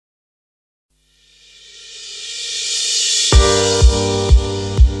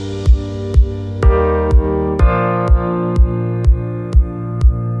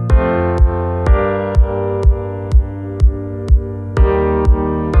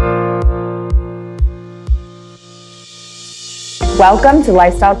Welcome to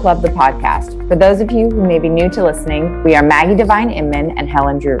Lifestyle Club, the podcast. For those of you who may be new to listening, we are Maggie Devine Inman and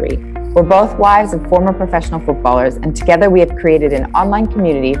Helen Drury. We're both wives of former professional footballers, and together we have created an online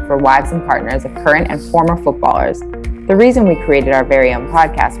community for wives and partners of current and former footballers. The reason we created our very own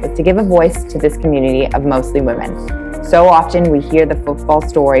podcast was to give a voice to this community of mostly women. So often we hear the football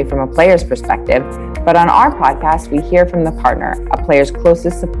story from a player's perspective, but on our podcast, we hear from the partner, a player's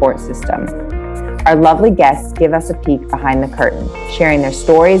closest support system. Our lovely guests give us a peek behind the curtain, sharing their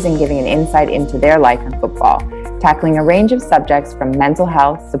stories and giving an insight into their life in football, tackling a range of subjects from mental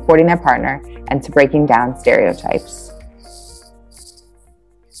health, supporting their partner, and to breaking down stereotypes.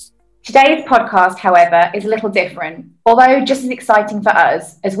 Today's podcast, however, is a little different, although just as exciting for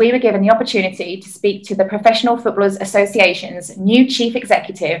us, as we were given the opportunity to speak to the Professional Footballers Association's new Chief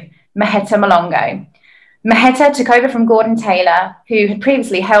Executive, Maheta Molongo. Maheta took over from Gordon Taylor, who had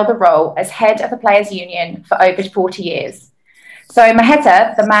previously held the role as head of the Players' Union for over 40 years. So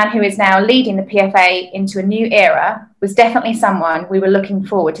Maheta, the man who is now leading the PFA into a new era, was definitely someone we were looking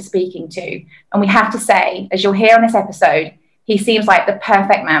forward to speaking to. And we have to say, as you'll hear on this episode, he seems like the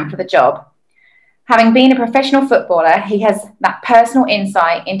perfect man for the job. Having been a professional footballer, he has that personal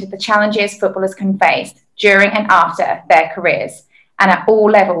insight into the challenges footballers can face during and after their careers and at all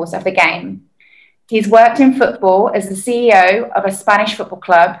levels of the game. He's worked in football as the CEO of a Spanish football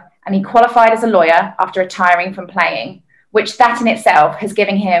club, and he qualified as a lawyer after retiring from playing, which that in itself has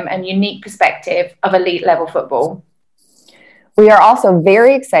given him a unique perspective of elite level football. We are also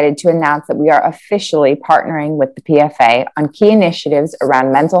very excited to announce that we are officially partnering with the PFA on key initiatives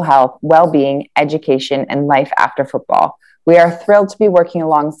around mental health, well-being, education, and life after football. We are thrilled to be working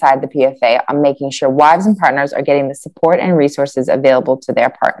alongside the PFA on making sure wives and partners are getting the support and resources available to their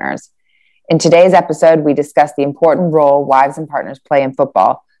partners. In today's episode, we discuss the important role wives and partners play in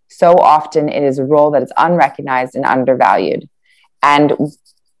football. So often it is a role that is unrecognized and undervalued. And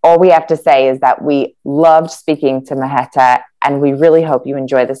all we have to say is that we loved speaking to Maheta, and we really hope you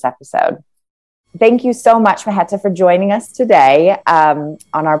enjoy this episode. Thank you so much, Maheta, for joining us today on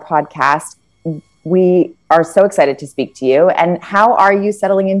our podcast. We are so excited to speak to you. And how are you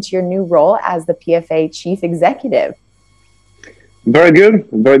settling into your new role as the PFA Chief Executive? Very good.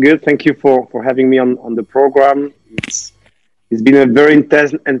 Thank you for having me on the program. It's been a very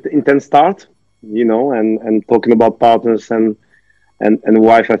intense start, and talking about partners and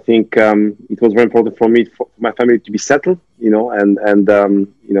wife. I think it was very important for me, for my family to be settled,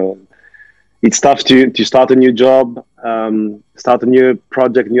 it's tough to start a new job, start a new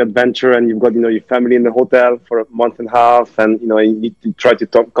project, new adventure, and you've got, your family in the hotel for a month and a half, and, you need to try to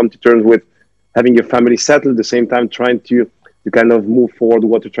come to terms with having your family settled at the same time, trying to kind of move forward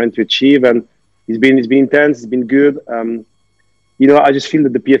what you're trying to achieve. And it's been intense, it's been good. I just feel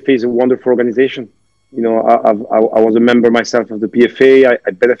that the PFA is a wonderful organization. I was a member myself of the PFA.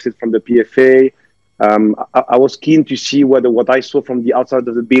 I benefited from the PFA. I was keen to see whether what I saw from the outside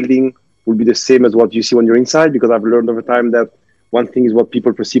of the building would be the same as what you see when you're inside, because I've learned over time that one thing is what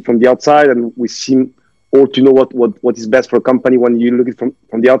people perceive from the outside, and we seem all to know what is best for a company when you look at it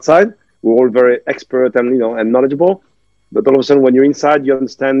from the outside. We're all very expert and and knowledgeable. But all of a sudden, when you're inside, you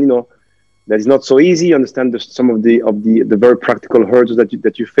understand, that it's not so easy. You understand some of the very practical hurdles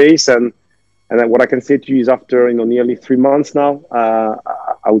that you face. And what I can say to you is, after nearly 3 months now,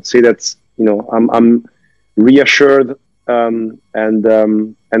 I would say that I'm reassured and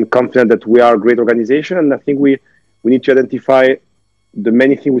confident that we are a great organization. And I think we need to identify the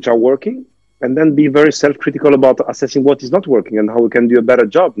many things which are working, and then be very self-critical about assessing what is not working and how we can do a better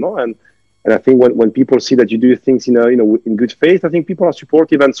job. And I think when people see that you do things in good faith, I think people are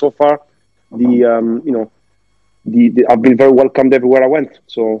supportive. And so far, I've been very welcomed everywhere I went.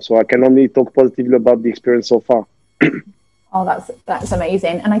 So I can only talk positively about the experience so far. Oh, that's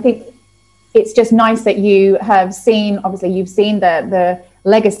amazing. And I think it's just nice that you have seen, obviously you've seen the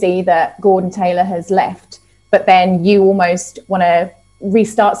legacy that Gordon Taylor has left, but then you almost want to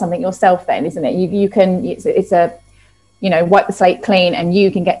restart something yourself then, isn't it? You can, it's a, wipe the slate clean, and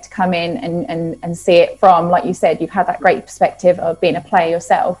you can get to come in and see it from, like you said, you've had that great perspective of being a player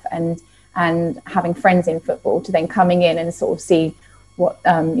yourself and having friends in football, to then coming in and sort of see what,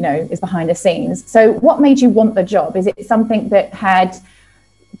 is behind the scenes. So what made you want the job? Is it something that had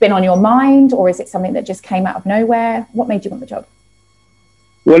been on your mind, or is it something that just came out of nowhere? What made you want the job?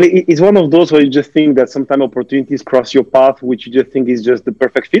 Well, it's one of those where you just think that sometimes opportunities cross your path, which you just think is just the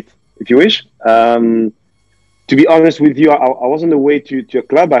perfect fit, if you wish. To be honest with you, I was on the way to a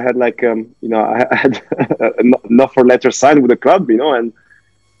club. I had I had an offer letter signed with the club, and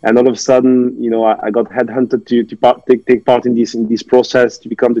all of a sudden, I got headhunted to take part in this process to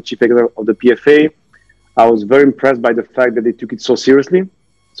become the chief executive of the PFA. I was very impressed by the fact that they took it so seriously.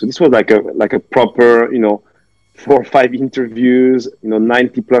 So this was like a proper, 4 or 5 interviews,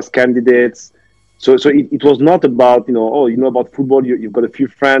 90 plus candidates. So it was not about, oh, about football, you've got a few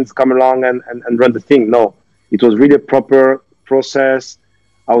friends, come along and run the thing. No, it was really a proper process.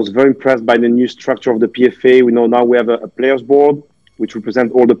 I was very impressed by the new structure of the PFA. We know now we have a players board, which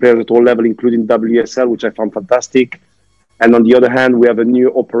represents all the players at all levels, including WSL, which I found fantastic. And on the other hand, we have a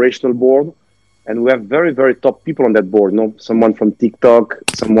new operational board, and we have very, very top people on that board. Someone from TikTok,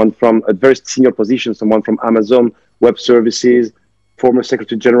 someone from a very senior position, someone from Amazon Web Services, former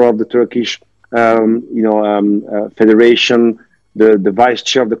Secretary General of the Turkish, Federation, the vice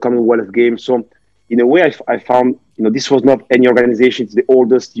chair of the Commonwealth Games. So, in a way, I found this was not any organization; it's the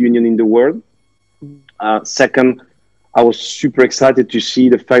oldest union in the world. Second, I was super excited to see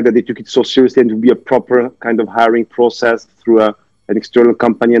the fact that they took it so seriously and to be a proper kind of hiring process through an external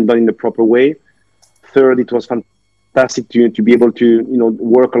company and done in the proper way. Third, it was fantastic to be able to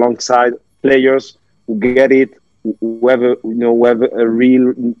work alongside players who get it, who have a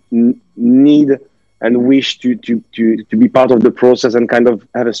real need and wish to be part of the process and kind of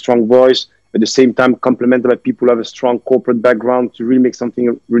have a strong voice. At the same time, complemented by people who have a strong corporate background to really make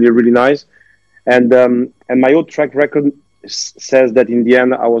something really, really nice. And my old track record says that in the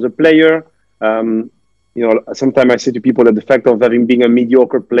end, I was a player. Sometimes I say to people that the fact of being a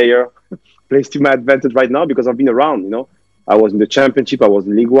mediocre player plays to my advantage right now because I've been around. I was in the championship, I was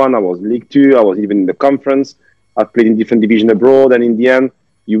in League One, I was in League Two, I was even in the conference. I've played in different divisions abroad, and in the end,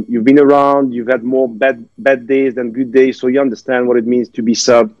 you've been around. You've had more bad days than good days, so you understand what it means to be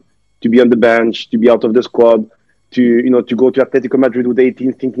sub, to be on the bench, to be out of the squad. To go to Atletico Madrid with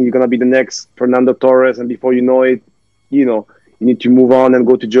 18, thinking you're gonna be the next Fernando Torres, and before you know it, you need to move on and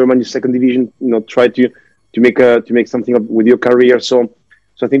go to Germany second division. Try to make something up with your career. So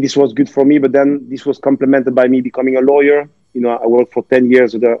I think this was good for me. But then this was complemented by me becoming a lawyer. I worked for 10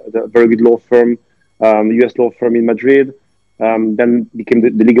 years with a very good law firm, U.S. law firm in Madrid. Then became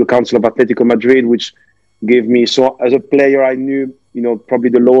the legal counsel of Atletico Madrid, which gave me. So as a player, I knew probably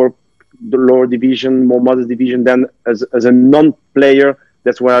the lower division, more modest division. Then as a non-player,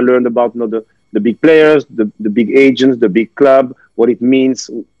 that's where I learned about the big players, the big agents, the big club, what it means,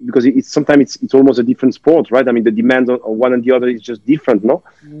 because sometimes it's almost a different sport, right? I mean, the demands on one and the other is just different, no?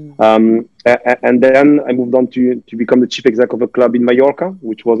 And then I moved on to become the chief exec of a club in Mallorca,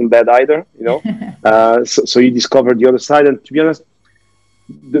 which wasn't bad either, so you discover the other side. And to be honest,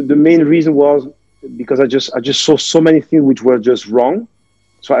 the main reason was because I just saw so many things which were just wrong.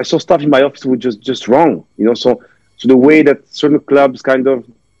 So I saw stuff in my office which was just wrong, So the way that certain clubs kind of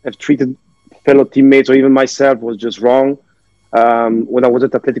have treated fellow teammates or even myself was just wrong. When I was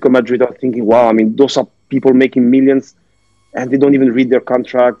at Atletico Madrid, I was thinking, wow, I mean, those are people making millions and they don't even read their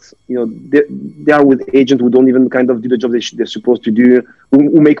contracts. They are with agents who don't even kind of do the job they're supposed to do,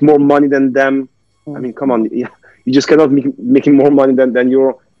 who make more money than them. I mean, come on, you just cannot making more money than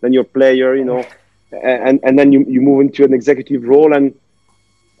your player, and then you move into an executive role and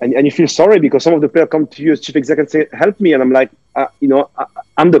you feel sorry because some of the players come to you as chief executive and say, help me. And I'm like,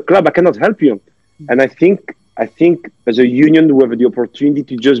 I'm the club, I cannot help you. And I think as a union, we have the opportunity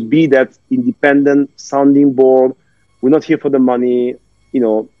to just be that independent sounding board. We're not here for the money.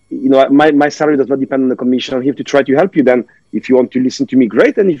 My salary does not depend on the commission. I'm here to try to help you. Then if you want to listen to me,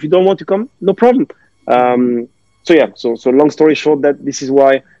 great. And if you don't want to come, no problem. So long story short, that this is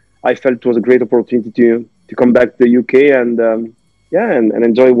why I felt it was a great opportunity to come back to the UK and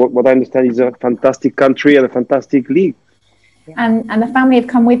enjoy what I understand is a fantastic country and a fantastic league. And the family have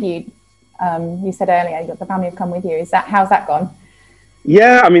come with you. You said earlier that the family have come with you. How's that gone?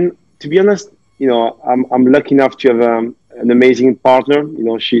 Yeah, I mean, to be honest, I'm lucky enough to have an amazing partner.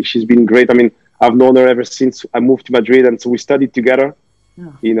 She's been great. I mean, I've known her ever since I moved to Madrid, and so we studied together.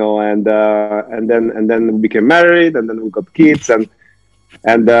 Oh. And then we became married, and then we got kids, and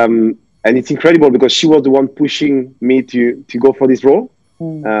it's incredible because she was the one pushing me to go for this role.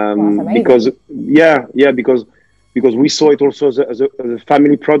 Because we saw it also as a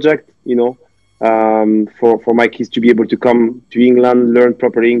family project, for my kids to be able to come to England, learn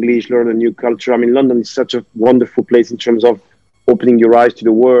proper English, learn a new culture. I mean, London is such a wonderful place in terms of opening your eyes to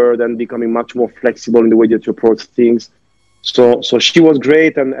the world and becoming much more flexible in the way that you approach things. So she was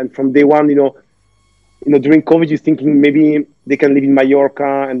great, and from day one, during COVID, you're thinking maybe they can live in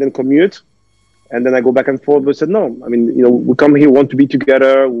Mallorca and then commute. And then I go back and forth, but said, no, I mean, we come here, want to be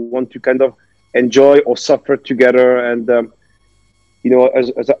together, we want to kind of enjoy or suffer together. And,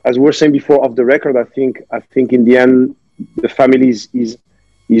 as we were saying before off the record, I think in the end, the family is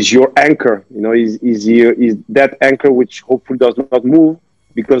your anchor, is that anchor which hopefully does not move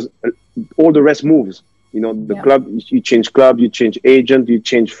because all the rest moves. You know, the club, you change agent, you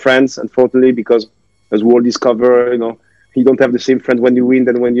change friends, unfortunately, because as we all discover, you know, you don't have the same friend when you win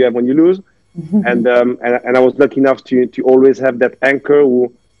than when you have when you lose. And I was lucky enough to always have that anchor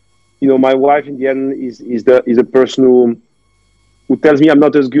who, you know, my wife in the end is a person who tells me I'm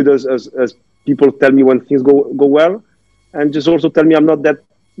not as good as people tell me when things go well, and just also tell me I'm not that,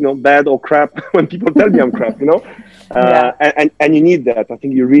 you know, bad or crap when people tell me I'm crap, you know. And you need that. I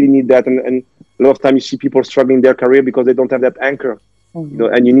think you really need that, and a lot of time you see people struggling in their career because they don't have that anchor, you know.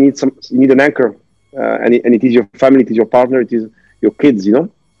 And you need an anchor, and it is your family, it is your partner, it is your kids, you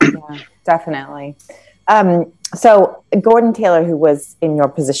know. Yeah, definitely. So Gordon Taylor, who was in your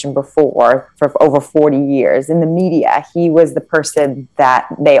position before for over 40 years in the media, he was the person that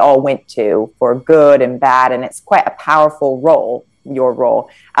they all went to for good and bad, and it's quite a powerful role, your role.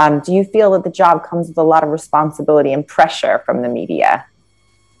 Do you feel that the job comes with a lot of responsibility and pressure from the media?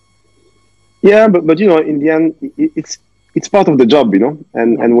 Yeah, but you know, in the end, it's part of the job, you know.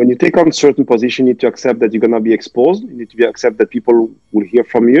 And when you take on certain position, you need to accept that you're gonna be exposed. You need to accept that people will hear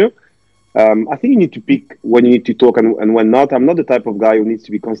from you. I think you need to pick when you need to talk and when not. I'm not the type of guy who needs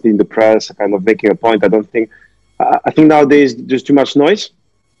to be constantly in the press, kind of making a point. I think nowadays there's too much noise,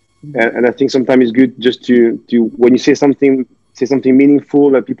 and I think sometimes it's good just to when you say something meaningful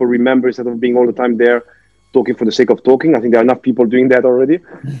that people remember instead of being all the time there talking for the sake of talking. I think there are enough people doing that already.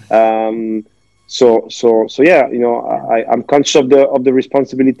 So yeah, you know, I'm conscious of the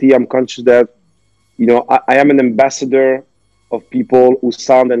responsibility. I'm conscious that, you know, I am an ambassador of people who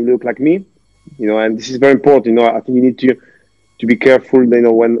sound and look like me, you know, and this is very important. You know, I think you need to be careful. You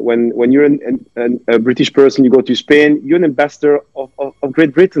know, when you're a British person, you go to Spain, you're an ambassador of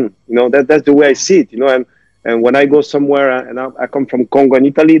Great Britain. You know, that's the way I see it. You know, and when I go somewhere and I come from Congo and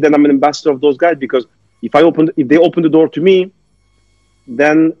Italy, then I'm an ambassador of those guys, because if they open the door to me,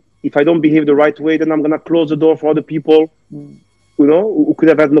 then if I don't behave the right way, then I'm gonna close the door for other people, you know, who could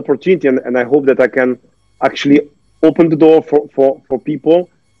have had an opportunity. And I hope that I can actually open the door for people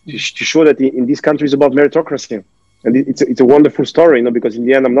to show that in this country is about meritocracy. And it's a wonderful story, you know, because in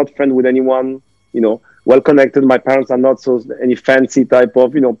the end, I'm not friends with anyone, you know, well connected. My parents are not any fancy type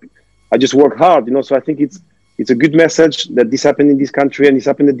of, you know, I just work hard, you know. So I think it's a good message that this happened in this country and this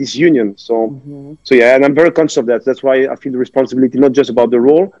happened in this union. So yeah, and I'm very conscious of that. That's why I feel the responsibility, not just about the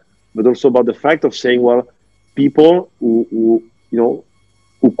role, but also about the fact of saying, well, people who you know,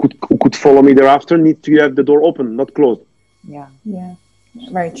 who could follow me thereafter need to have the door open, not closed. Yeah,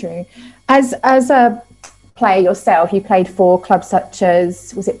 very true. As a player yourself, you played for clubs such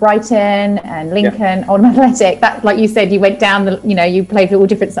as, was it Brighton and Lincoln, Oldham Athletic? That, like you said, you went down you played for all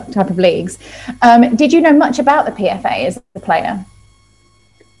different type of leagues. Did you know much about the PFA as a player?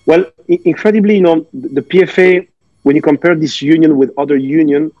 Well, incredibly, you know, the PFA, when you compare this union with other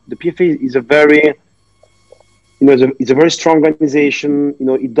union, the PFA is a very, you know, it's a very strong organization. You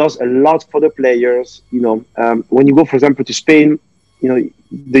know, it does a lot for the players. You know, when you go, for example, to Spain, you know,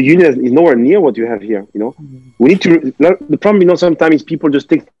 the union is nowhere near what you have here. You know, we need to. The problem, you know, sometimes people just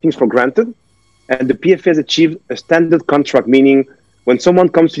take things for granted, and the PFA has achieved a standard contract, meaning when someone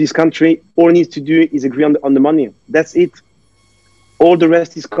comes to this country, all it needs to do is agree on the money. That's it. All the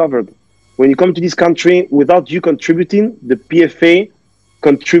rest is covered. When you come to this country, without you contributing, the PFA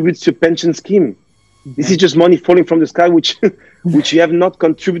contributes to a pension scheme. This is just money falling from the sky, which you have not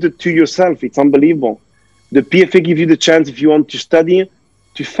contributed to yourself. It's unbelievable. The PFA gives you the chance, if you want to study,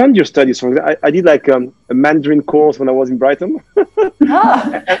 to fund your studies. For example, I did like a Mandarin course when I was in Brighton. Through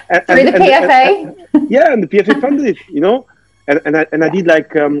the PFA? And the PFA funded it, you know. And I did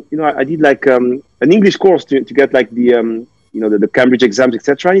like an English course to get like the the Cambridge exams,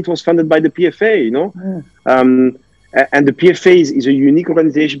 etc. And it was funded by the PFA, you know. And the PFA is a unique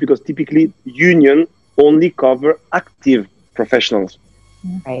organization because typically union only cover active professionals.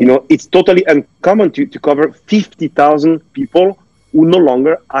 Right. You know, it's totally uncommon to cover 50,000 people who no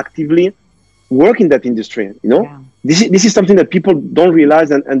longer actively work in that industry. You know, this is something that people don't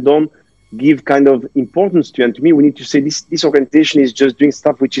realize and don't give kind of importance to. And to me, we need to say this organization is just doing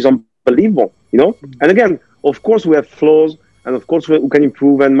stuff which is unbelievable. You know, and again, of course, we have flaws, and of course, we can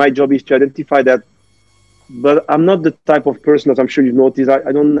improve. And my job is to identify that. But I'm not the type of person, as I'm sure you've noticed,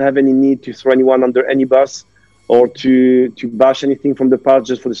 I don't have any need to throw anyone under any bus or to bash anything from the past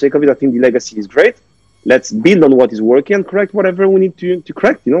just for the sake of it. I think the legacy is great. Let's build on what is working and correct whatever we need to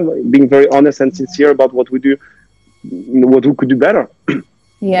correct, you know, being very honest and sincere about what we do, you know, what we could do better.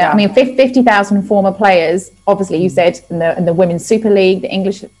 I mean, 50,000 former players, obviously you said in the Women's Super League, the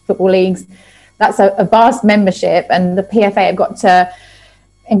English football leagues, that's a vast membership, and the PFA have got to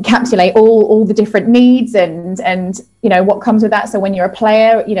encapsulate all the different needs and you know what comes with that. So when you're a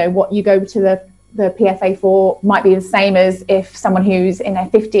player, you know what you go to the PFA4 might be the same as if someone who's in their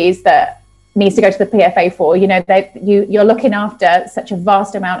 50s that needs to go to the PFA4. You know, you're looking after such a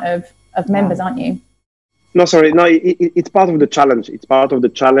vast amount of members, aren't you? No, sorry. No, it's part of the challenge. It's part of the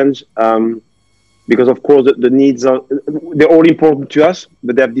challenge because, of course, the needs they're all important to us,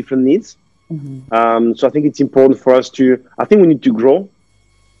 but they have different needs. Mm-hmm. So I think it's important for us I think we need to grow.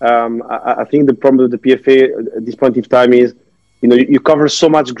 I think the problem with the PFA at this point in time is, you know, you cover so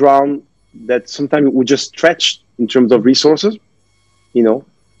much ground that sometimes we just stretch in terms of resources, you know,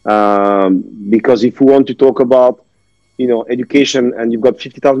 because if we want to talk about, you know, education and you've got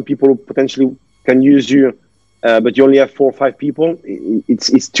 50,000 people who potentially can use you, but you only have 4 or 5 people,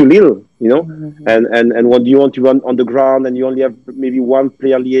 it's too little, you know. Mm-hmm. And when you want to run on the ground and you only have maybe 1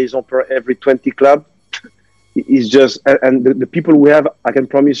 player liaison per every 20 club, it's just, and the people we have, I can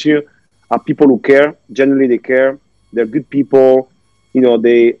promise you, are people who care. Generally, they care. They're good people. You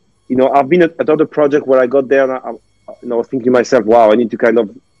know, I've been at other project where I got there and I was thinking to myself, wow, I need to kind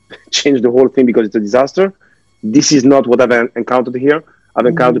of change the whole thing because it's a disaster. This is not what I've encountered here. I've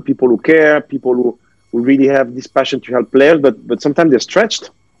encountered people who care, people who really have this passion to help players, but sometimes they're stretched.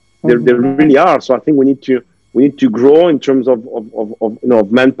 They really are. So I think we need to grow in terms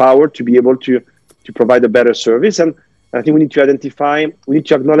of manpower to be able to provide a better service. And I think we need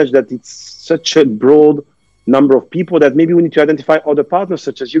to acknowledge that it's such a broad number of people that maybe we need to identify other partners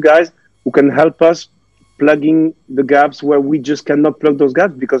such as you guys who can help us plugging the gaps where we just cannot plug those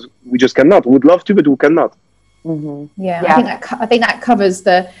gaps because we just cannot. We would love to, but we cannot. Mm-hmm. Yeah. I think that covers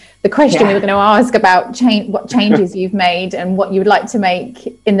the question we were going to ask about what changes you've made and what you would like to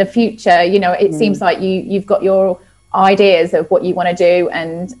make in the future. You know, it seems like you've got your ideas of what you want to do,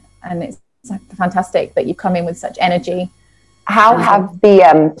 and it's fantastic that you've come in with such energy. How have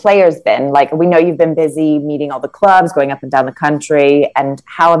the players been? Like, we know you've been busy meeting all the clubs, going up and down the country, and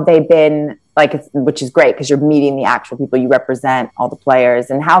how have they been? Like, which is great because you're meeting the actual people you represent, all the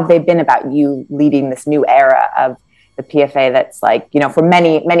players. And how have they been about you leading this new era of the PFA that's like, you know, for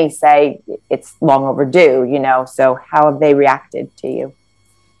many say it's long overdue, you know, so how have they reacted to you?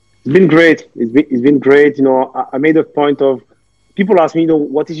 It's been great. It's been great. You know, I made a point of, people ask me, you know,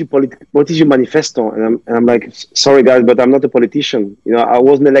 what is your manifesto? And I'm like, sorry guys, but I'm not a politician. You know, I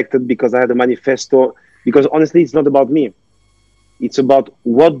wasn't elected because I had a manifesto, because honestly, it's not about me. It's about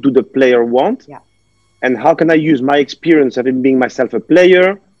what do the player want, and how can I use my experience of being myself a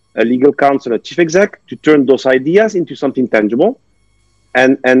player, a legal counsel, a chief exec, to turn those ideas into something tangible,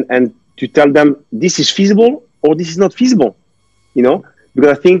 and to tell them this is feasible or this is not feasible, you know,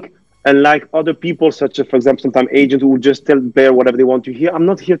 because I think unlike other people, such as, for example, sometimes agents who will just tell the player whatever they want to hear, I'm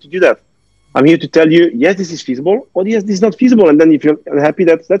not here to do that. I'm here to tell you, yes, this is feasible, or yes, this is not feasible. And then if you're unhappy,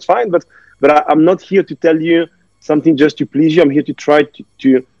 that's fine. But I'm not here to tell you something just to please you. I'm here to try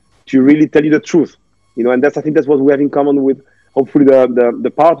to really tell you the truth, you know. And I think that's what we have in common with hopefully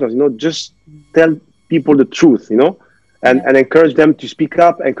the partners, you know. Just tell people the truth, you know, and encourage them to speak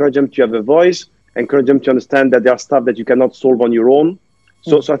up, encourage them to have a voice, encourage them to understand that there are stuff that you cannot solve on your own.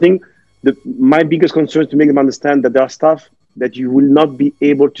 So I think my biggest concern is to make them understand that there are stuff that you will not be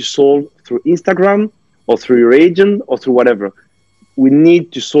able to solve through Instagram or through your agent or through whatever. We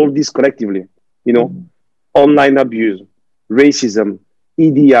need to solve this collectively, you know. Online abuse, racism,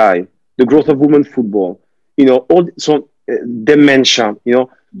 EDI, the growth of women's football, you know, dementia, you know,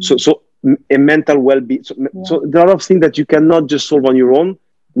 so a mental well-being. So there are a lot of things that you cannot just solve on your own.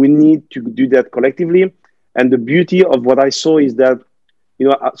 We need to do that collectively. And the beauty of what I saw is that, you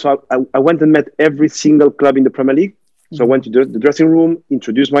know, so I went and met every single club in the Premier League. So I went to the dressing room,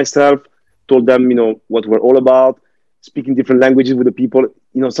 introduced myself, told them, you know, what we're all about, speaking different languages with the people.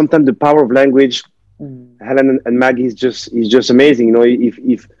 You know, sometimes the power of language, Helen and Maggie is just amazing. You know,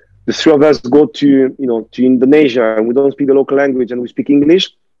 if the three of us go to Indonesia and we don't speak the local language and we speak English,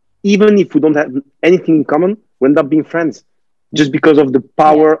 even if we don't have anything in common, we end up being friends just because of the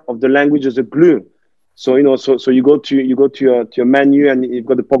power of the language as a glue. So, you know, so you go to a menu and you've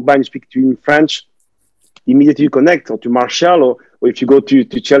got the Pogba and you speak to him in French, immediately you connect. Or to Martial, or if you go to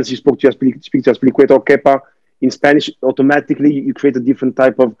Chelsea, you speak to Azpilicueta or Kepa in Spanish, automatically you create a different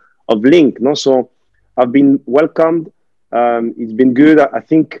type of link. No, so I've been welcomed. It's been good. I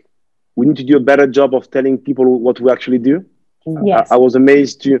think we need to do a better job of telling people what we actually do. Yes. I was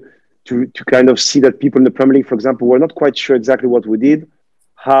amazed to kind of see that people in the Premier League, for example, were not quite sure exactly what we did,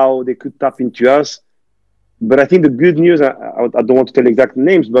 how they could tap into us. But I think the good news, I don't want to tell exact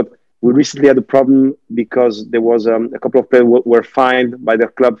names, but we recently had a problem because there was a couple of players were fined by their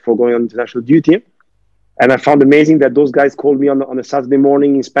club for going on international duty. And I found amazing that those guys called me on a Saturday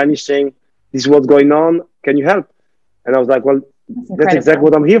morning in Spanish saying, this is what's going on, can you help? And I was like, well, that's exactly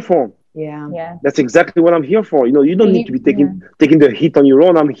what I'm here for. Yeah. That's exactly what I'm here for. You know, you don't need to be taking the hit on your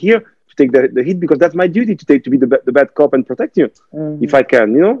own. I'm here to take the hit because that's my duty to be the bad cop and protect you if I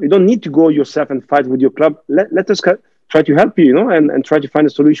can. You know, you don't need to go yourself and fight with your club. Let us try to help you, you know, and try to find a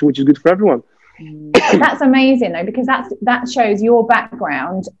solution which is good for everyone. That's amazing though, because that shows your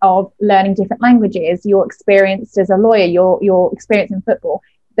background of learning different languages, your experience as a lawyer, your experience in football.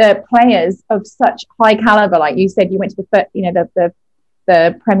 The players of such high caliber, like you said, you went to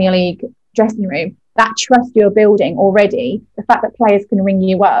the Premier League dressing room. That trust you're building already, the fact that players can ring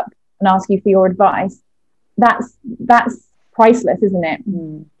you up and ask you for your advice, that's priceless, isn't it?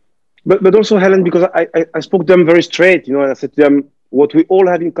 But also, Helen, because I spoke to them very straight, you know, and I said to them, what we all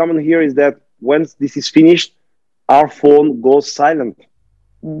have in common here is that once this is finished, our phone goes silent.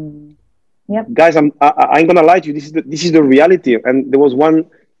 Yep. Guys, I'm gonna lie to you. This is the reality. And there was one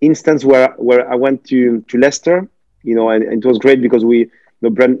instance where I went to Leicester, you know, and it was great because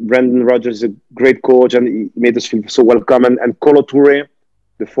Brendan Rodgers is a great coach and he made us feel so welcome. And Kolo Touré,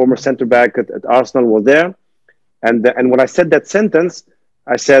 the former centre back at Arsenal, was there. And when I said that sentence,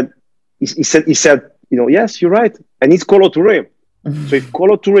 I said, he said, you know, yes, you're right. And he's Kolo Touré. So if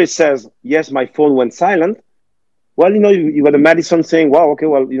Kolo Touré says, yes, my phone went silent, well, you know, you got a Madison saying, wow, okay,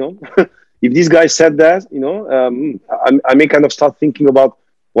 well, you know, if this guy said that, you know, I may kind of start thinking about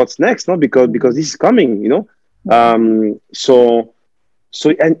what's next, no? Because this is coming, you know. So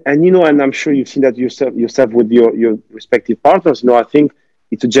you know, and I'm sure you've seen that yourself with your respective partners. You know, I think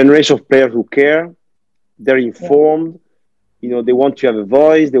it's a generation of players who care, they're informed. You know, they want to have a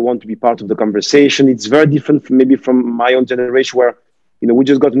voice. They want to be part of the conversation. It's very different from my own generation where, you know, we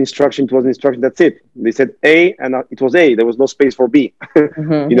just got an instruction. It was an instruction. That's it. They said A and it was A. There was no space for B.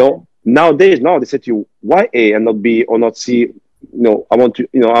 You know, nowadays, they said to you, why A and not B or not C? You know, I want to,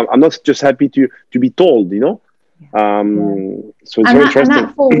 you know, I'm not just happy to be told, you know. So it's very interesting.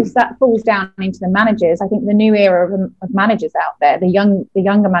 And that falls down into the managers. I think the new era of managers out there, the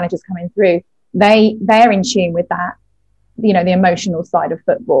younger managers coming through, they're in tune with that. You know, the emotional side of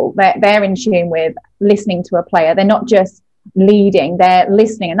football. They're in tune with listening to a player. They're not just leading, they're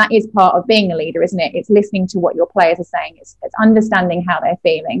listening. And that is part of being a leader, isn't it? It's listening to what your players are saying. It's understanding how they're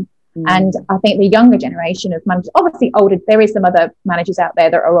feeling. And I think the younger generation of managers, obviously older, there is some other managers out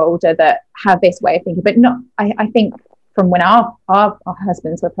there that are older that have this way of thinking, but not, I think from when our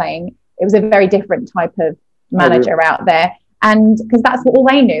husbands were playing, it was a very different type of manager out there. And because that's all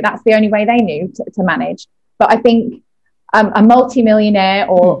they knew, that's the only way they knew to manage. But I think a multi-millionaire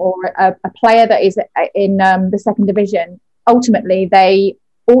or a player that is in the second division, ultimately they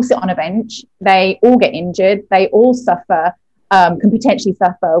all sit on a bench, they all get injured, they all suffer, can potentially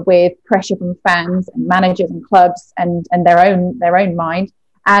suffer with pressure from fans and managers and clubs and their own mind.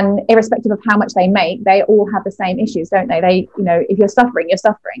 And irrespective of how much they make, they all have the same issues, don't they? They, you know, if you're suffering,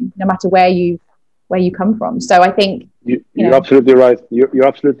 no matter where you come from. So I think you're absolutely right. You're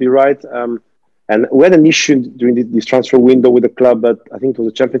absolutely right. And we had an issue during this transfer window with the club, but I think it was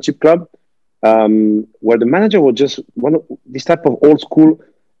a championship club, where the manager was just one of this type of old school.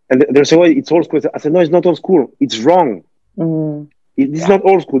 And they're saying, well, it's old school. I said, no, it's not old school. It's wrong. This is not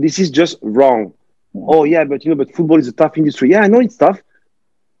old school. This is just wrong. Oh, yeah, but but football is a tough industry. Yeah, I know it's tough.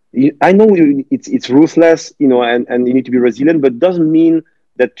 I know it's ruthless, you know, and you need to be resilient, but it doesn't mean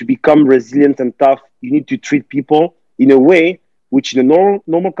that to become resilient and tough, you need to treat people in a way which in a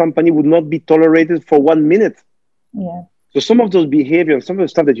normal company would not be tolerated for 1 minute. Yeah. So some of those behavior and some of the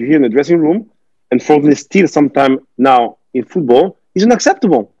stuff that you hear in the dressing room, unfortunately still sometime now in football, is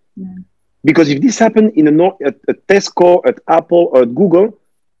unacceptable. Yeah. Because if this happened in at Tesco, at Apple, or at Google,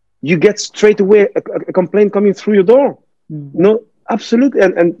 you get straight away a complaint coming through your door. No, absolutely.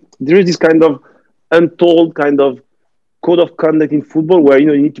 And there is this kind of untold kind of code of conduct in football where,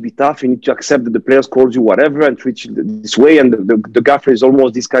 you need to be tough, you need to accept that the players call you whatever and treat you this way. And the gaffer is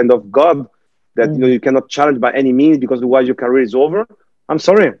almost this kind of God that, you cannot challenge by any means because otherwise your career is over. I'm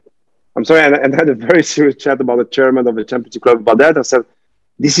sorry. And I had a very serious chat about the chairman of the championship club about that. I said,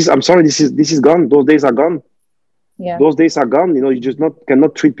 this is gone. Those days are gone. Yeah. Those days are gone. You just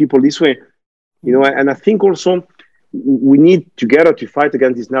cannot treat people this way. And I think also we need together to fight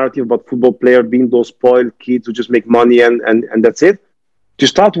against this narrative about football player being those spoiled kids who just make money and that's it. To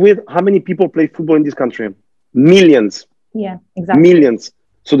start with, how many people play football in this country? Millions. Yeah, exactly. Millions.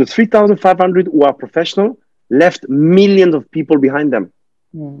 So the 3,500 who are professional left millions of people behind them.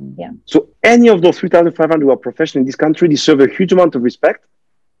 Yeah. So any of those 3,500 who are professional in this country deserve a huge amount of respect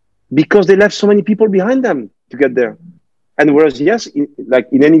because they left so many people behind them to get there. And whereas, yes,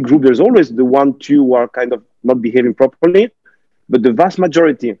 in any group, there's always the 1-2 who are kind of not behaving properly. But the vast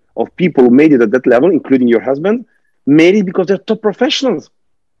majority of people who made it at that level, including your husband, made it because they're top professionals.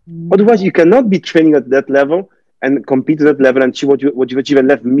 Otherwise, you cannot be training at that level and compete at that level and achieve what you've achieved and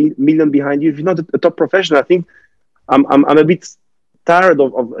left million behind you. If you're not a top professional, I think I'm a bit tired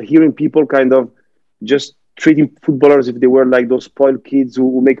of hearing people kind of just treating footballers if they were like those spoiled kids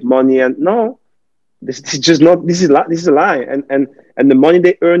who make money. And no, this is just not. This is a lie. And the money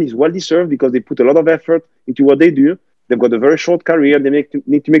they earn is well deserved because they put a lot of effort into what they do. They've got a very short career. They need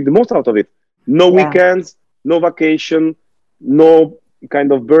to make the most out of it. No weekends, no vacation, no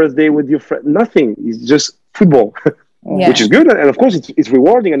kind of birthday with your friend. Nothing. It's just football, which is good. And of course, it's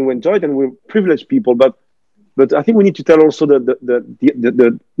rewarding, and we enjoy it, and we're privileged people. But I think we need to tell also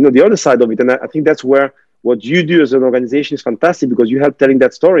the other side of it. And I think that's where what you do as an organization is fantastic, because you help telling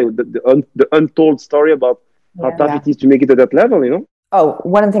that story, the untold story about how tough it is to make it at that level, you know? Oh,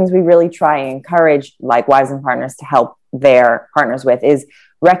 one of the things we really try and encourage like Wives and Partners to help their partners with is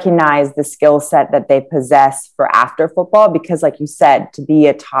recognize the skill set that they possess for after football, because like you said, to be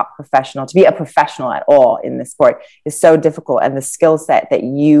a top professional, to be a professional at all in this sport is so difficult. And the skill set that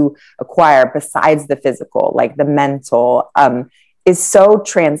you acquire besides the physical, like the mental, is so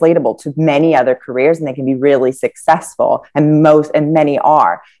translatable to many other careers, and they can be really successful, and many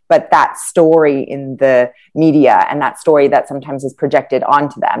are. But that story in the media and that story that sometimes is projected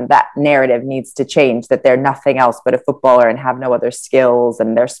onto them, that narrative needs to change, that they're nothing else but a footballer and have no other skills,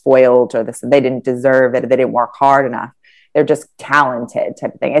 and they're spoiled, or this, they didn't deserve it, they didn't work hard enough, they're just talented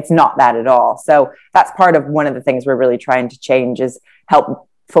type of thing. It's not that at all. So that's part of one of the things we're really trying to change, is help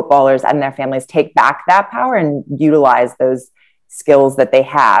footballers and their families take back that power and utilize those skills that they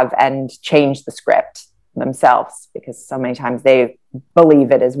have and change the script themselves, because so many times they believe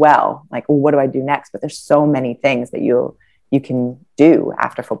it as well, like, well, what do I do next? But there's so many things that you can do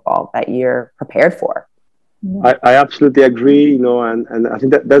after football that you're prepared for. I absolutely agree, you know, and I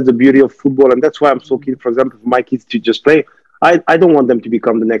think that's the beauty of football, and that's why I'm so keen, for example, for my kids to just play. I don't want them to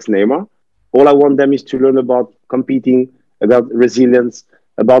become the next Neymar. All I want them is to learn about competing, about resilience,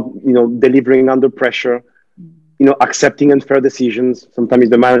 about, you know, delivering under pressure, you know, accepting unfair decisions. Sometimes it's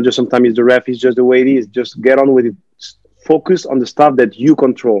the manager, sometimes it's the ref. It's just the way it is. Just get on with it. Focus on the stuff that you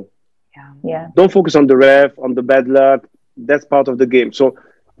control. Yeah. Don't focus on the ref, on the bad luck. That's part of the game. So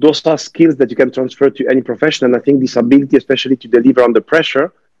those are skills that you can transfer to any profession. And I think this ability, especially to deliver under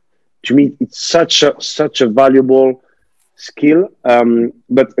pressure, to me, it's such a valuable skill.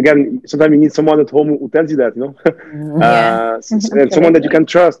 But again, sometimes you need someone at home who tells you that, you know, and someone that you can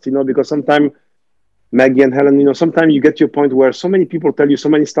trust, you know, because sometimes Maggie and Helen, you know, sometimes you get to a point where so many people tell you so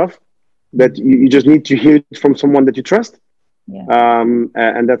many stuff that you just need to hear it from someone that you trust.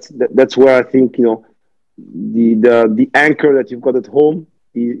 And that's where I think, you know, the anchor that you've got at home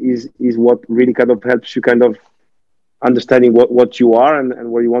is what really kind of helps you kind of understanding what you are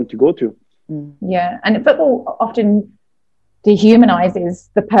and where you want to go to. Yeah, and football often dehumanizes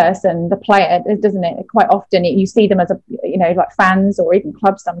the person, the player, doesn't it? Quite often you see them as a, you know, like fans or even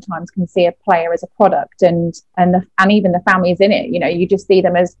clubs sometimes can see a player as a product, and even the families in it, you know, you just see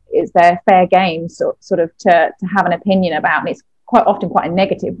them as is their fair game sort of to have an opinion about, and it's quite often quite a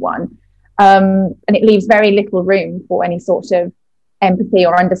negative one, and it leaves very little room for any sort of empathy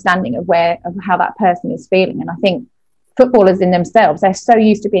or understanding of how that person is feeling. And I think footballers in themselves, they're so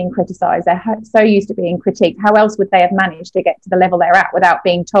used to being criticised, they're so used to being critiqued. How else would they have managed to get to the level they're at without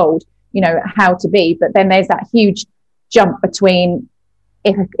being told, you know, how to be? But then there's that huge jump between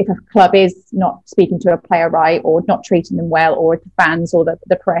if a club is not speaking to a player right, or not treating them well, or the fans or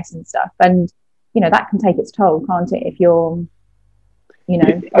the press and stuff. And, you know, that can take its toll, can't it? If you're, you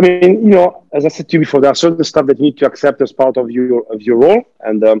know. I mean, you know, as I said to you before, there are certain stuff that you need to accept as part of your role.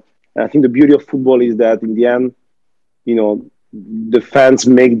 And I think the beauty of football is that in the end, you know, the fans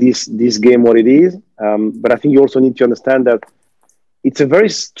make this game what it is. But I think you also need to understand that it's a very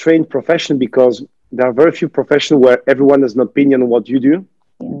strange profession, because there are very few professions where everyone has an opinion on what you do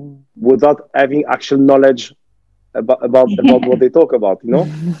without having actual knowledge about what they talk about, you know,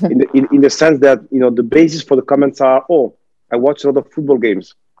 in the sense that, you know, the basis for the comments are, oh, I watch a lot of football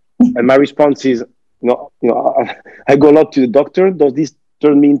games. And my response is, you know, I go a lot to the doctor. Does this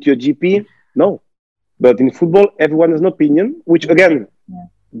turn me into a GP? No. But in football, everyone has an opinion, which again,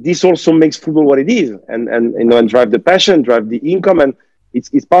 this also makes football what it is, and you know, and drive the passion, drive the income, and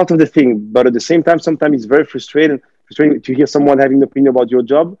it's part of the thing. But at the same time, sometimes it's very frustrating to hear someone having an opinion about your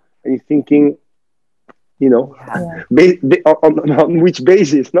job, and you're thinking, you know, on which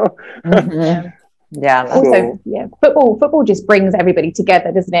basis, no? Also, football just brings everybody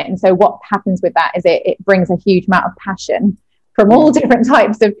together, doesn't it? And so what happens with that is it brings a huge amount of passion from all different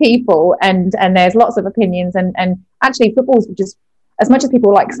types of people, and there's lots of opinions, and actually football's just as much as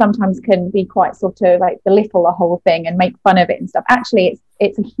people like sometimes can be quite sort of like belittle the whole thing and make fun of it and stuff, actually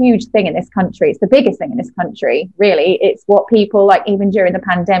it's a huge thing in this country. It's the biggest thing in this country, really. It's what people like, even during the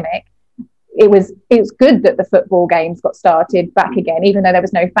pandemic, it was good that the football games got started back again, even though there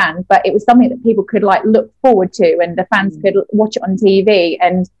was no fans, but it was something that people could like look forward to, and the fans could watch it on TV,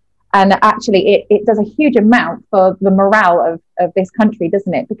 and actually it does a huge amount for the morale of this country,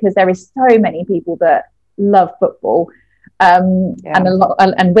 doesn't it? Because there is so many people that love football,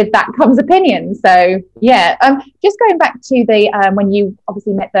 and with that comes opinion. So just going back to the when you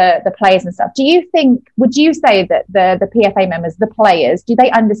obviously met the players and stuff, would you say that the PFA members, the players, do they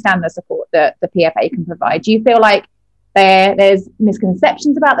understand the support that the PFA can provide? Do you feel like there's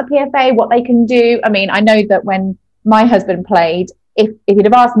misconceptions about the PFA, what they can do? I mean, I know that when my husband played, if he'd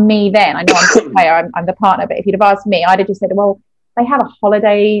have asked me then, I know I'm the player, I'm the partner, but if he'd have asked me, I'd have just said, well, they have a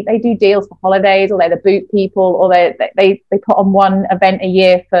holiday, they do deals for holidays, or they're the boot people, or they put on one event a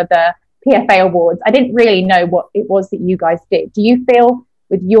year for the PFA awards. I didn't really know what it was that you guys did. Do you feel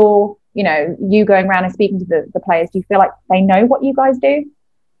with your, you going around and speaking to the players, do you feel like they know what you guys do?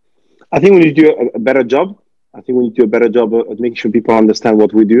 I think we need to do a better job. I think we need to do a better job of making sure people understand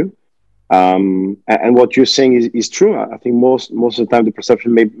what we do. And what you're saying is true. I think most of the time the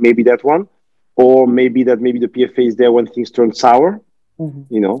perception may be that one. Or maybe the PFA is there when things turn sour,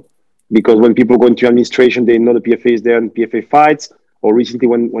 because when people go into administration, they know the PFA is there and PFA fights. Or recently,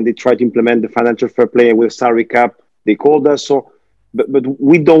 when they tried to implement the financial fair play with salary cap, they called us. So, but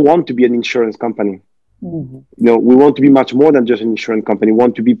we don't want to be an insurance company. We want to be much more than just an insurance company. We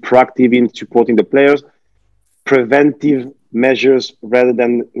want to be proactive in supporting the players, preventive measures rather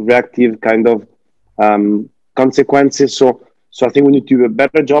than reactive kind of consequences. So I think we need to do a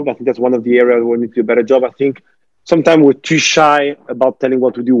better job. I think that's one of the areas where we need to do a better job. I think sometimes we're too shy about telling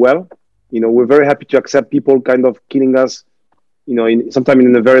what we do well. We're very happy to accept people kind of killing us, sometimes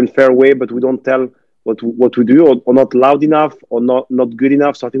in a very unfair way, but we don't tell what we do, or not loud enough, or not good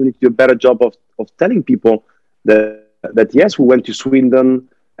enough. So I think we need to do a better job of telling people that yes, we went to Swindon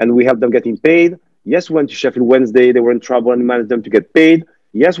and we helped them getting paid. Yes, we went to Sheffield Wednesday, they were in trouble and we managed them to get paid.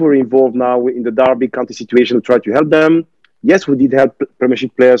 Yes, we're involved now in the Derby County situation to try to help them. Yes, we did help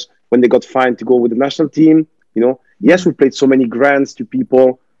Premiership players when they got fined to go with the national team. Yes, we paid so many grants to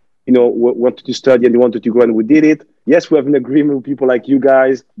people, who wanted to study and they wanted to go, and we did it. Yes, we have an agreement with people like you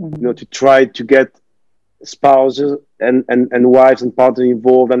guys, to try to get spouses and wives and partners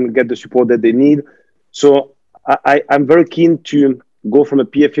involved and get the support that they need. So I'm very keen to go from a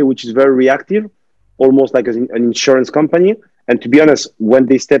PFA, which is very reactive, almost like an insurance company. And to be honest, when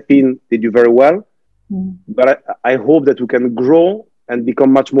they step in, they do very well. But I hope that we can grow and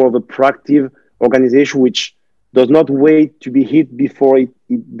become much more of a proactive organization, which does not wait to be hit before it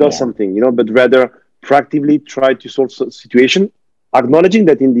does something, but rather proactively try to solve the situation, acknowledging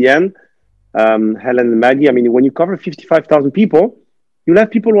that in the end, Helen and Maggie, I mean, when you cover 55,000 people, you'll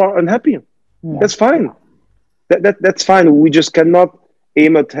have people who are unhappy. That's fine. That's fine. We just cannot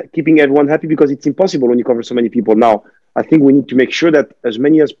aim at keeping everyone happy, because it's impossible when you cover so many people. Now, I think we need to make sure that as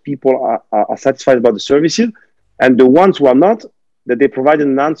many as people are satisfied about the services, and the ones who are not, that they provide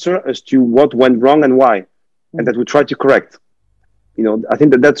an answer as to what went wrong and why, and that we try to correct. I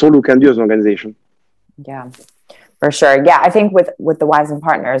think that's all we can do as an organization. Yeah, for sure. Yeah, I think with the Wives and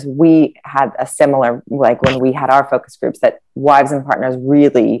Partners, we had a similar, like when we had our focus groups, that Wives and Partners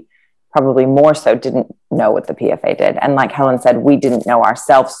really probably more so didn't know what the PFA did. And like Helen said, we didn't know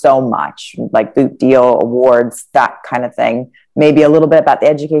ourselves so much, like boot deal, awards, that kind of thing, maybe a little bit about the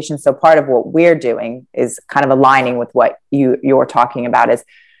education. So part of what we're doing is kind of aligning with what you're talking about, is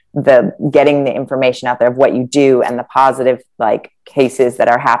the getting the information out there of what you do and the positive like cases that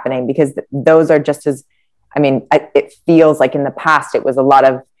are happening, because those are just as, it feels like in the past, it was a lot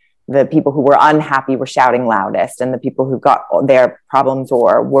of the people who were unhappy were shouting loudest, and the people who got their problems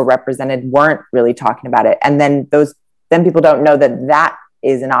or were represented weren't really talking about it. And then people don't know that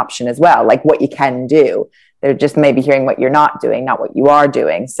is an option as well, like what you can do. They're just maybe hearing what you're not doing, not what you are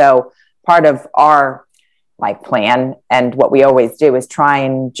doing. So part of our plan, and what we always do, is try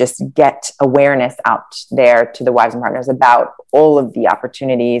and just get awareness out there to the Wives and Partners about all of the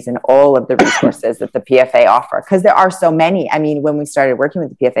opportunities and all of the resources that the PFA offer, because there are so many. I mean, when we started working with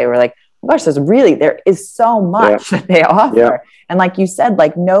the PFA, we're like, oh gosh, there is so much that they offer. And like you said,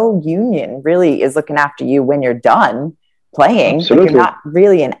 like no union really is looking after you when you're done playing. Like you're not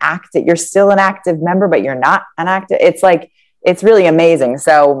really you're still an active member, but you're not an active. It's really amazing.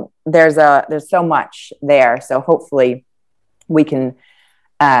 So there's so much there. So hopefully we can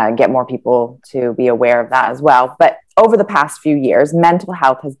get more people to be aware of that as well. But over the past few years, mental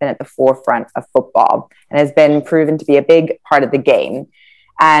health has been at the forefront of football and has been proven to be a big part of the game.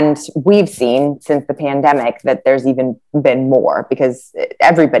 And we've seen since the pandemic that there's even been more, because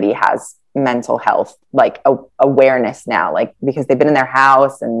everybody has mental health like awareness now, like because they've been in their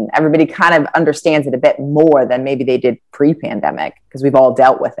house, and everybody kind of understands it a bit more than maybe they did pre-pandemic, because we've all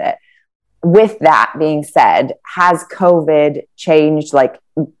dealt with it. With that being said, has COVID changed? Like,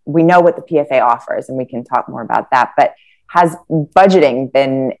 we know what the PFA offers, and we can talk more about that, but has budgeting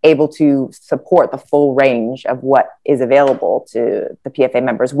been able to support the full range of what is available to the PFA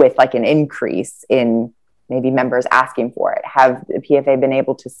members with like an increase in maybe members asking for it? Have the PFA been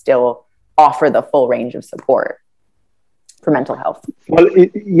able to still offer the full range of support for mental health? Well,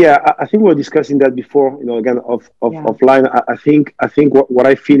 I think we were discussing that before, again, offline. I think what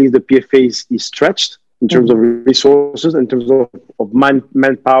I feel is the PFA is stretched in terms of resources, in terms of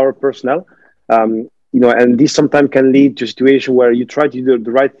manpower, personnel. And this sometimes can lead to a situation where you try to do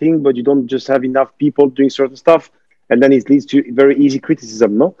the right thing, but you don't just have enough people doing certain stuff, and then it leads to very easy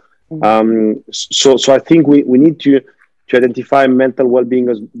criticism, no? So I think we need to identify mental well-being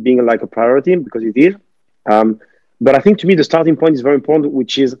as being like a priority, because it is. But I think to me, the starting point is very important,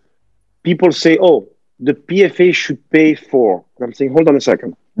 which is people say, oh, the PFA should pay for. And I'm saying, hold on a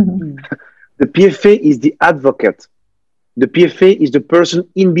second. The PFA is the advocate. The PFA is the person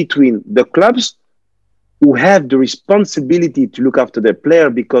in between the clubs who have the responsibility to look after their player,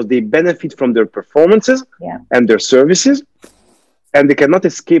 because they benefit from their performances and their services, and they cannot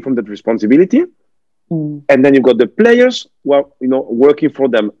escape from that responsibility. And then you've got the players who are, working for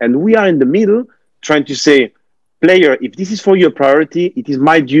them. And we are in the middle trying to say, player, if this is for you a priority, it is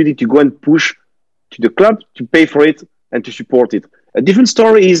my duty to go and push to the club to pay for it and to support it. A different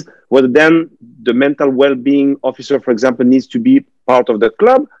story is whether then the mental well-being officer, for example, needs to be part of the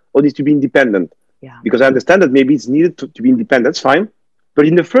club or needs to be independent. Because I understand that maybe it's needed to be independent, that's fine. But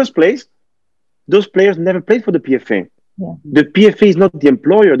in the first place, those players never played for the PFA. The PFA is not the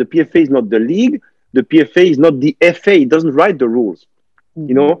employer. The PFA is not the league. The PFA is not the FA. It doesn't write the rules,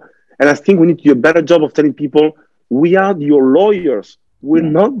 And I think we need to do a better job of telling people, we are your lawyers. We're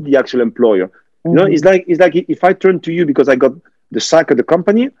not the actual employer. It's like if I turn to you because I got the sack of the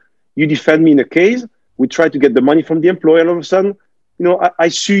company, you defend me in a case, we try to get the money from the employer, and all of a sudden, I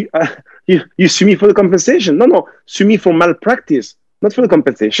sue, you sue me for the compensation. No, sue me for malpractice, not for the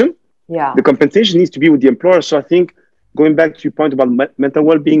compensation. The compensation needs to be with the employer. So I think, going back to your point about mental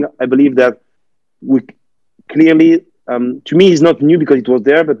well-being, I believe that we clearly, to me, it's not new because it was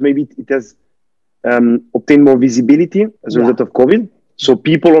there, but maybe it has obtained more visibility as a result of COVID. So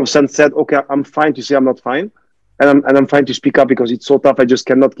people all of a sudden said, okay, I'm fine to say I'm not fine. And I'm fine to speak up because it's so tough. I just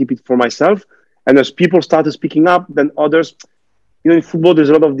cannot keep it for myself. And as people started speaking up, then others, in football, there's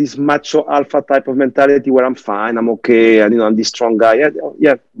a lot of this macho alpha type of mentality where I'm fine, I'm okay, and I'm this strong guy.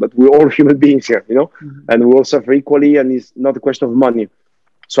 Yeah, but we're all human beings here, and we all suffer equally, and it's not a question of money.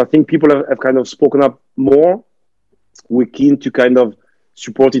 So I think people have kind of spoken up more. We're keen to kind of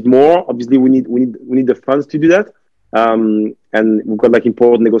support it more. Obviously, we need the funds to do that, and we've got like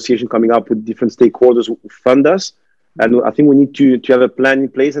important negotiation coming up with different stakeholders who fund us. And I think we need to have a plan in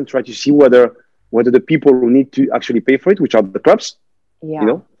place and try to see whether the people who need to actually pay for it, which are the clubs,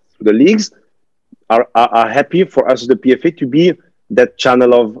 the leagues, are happy for us as the PFA to be that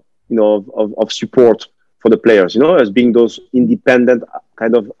channel of support for the players, as being those independent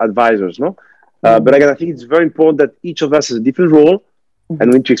kind of advisors, But again, I think it's very important that each of us has a different role,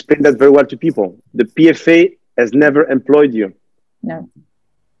 and we need to explain that very well to people. The PFA has never employed you. No.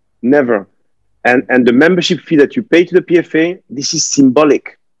 Never. And the membership fee that you pay to the PFA, this is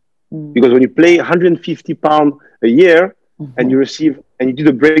symbolic. Because when you pay £150 a year and you receive, and you do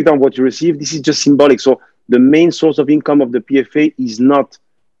the breakdown of what you receive, this is just symbolic. So the main source of income of the PFA is not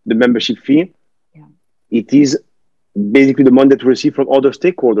the membership fee. It is basically the money that we receive from other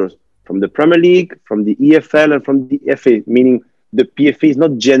stakeholders, from the Premier League, from the EFL, and from the FA, meaning the PFA is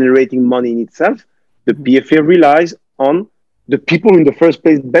not generating money in itself. The PFA relies on the people who in the first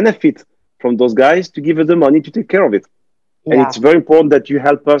place benefit from those guys to give us the money to take care of it. And it's very important that you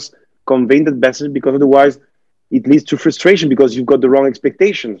help us convey that message, because otherwise it leads to frustration because you've got the wrong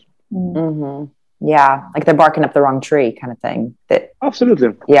expectations. Yeah, like they're barking up the wrong tree kind of thing.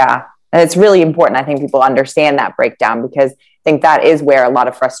 Absolutely. Yeah. And it's really important. I think people understand that breakdown, because I think that is where a lot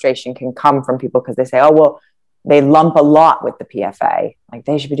of frustration can come from people, because they say, oh, well, they lump a lot with the PFA. Like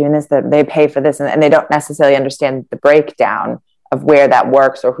they should be doing this, that they pay for this. And they don't necessarily understand the breakdown of where that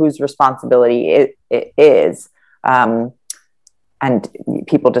works or whose responsibility it is. And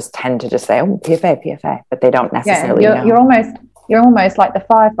people just tend to just say, oh, PFA, but they don't necessarily know. You're almost like the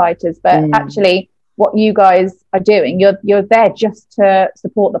firefighters, but actually what you guys are doing. You're there just to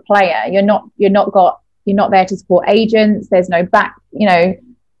support the player. You're not there to support agents. There's no back,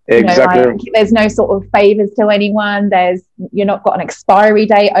 Exactly. there's no sort of favors to anyone. You're not got an expiry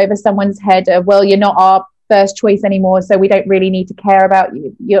date over someone's head of, well, you're not our first choice anymore, so we don't really need to care about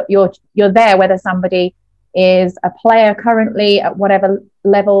you. You're there whether somebody is a player currently at whatever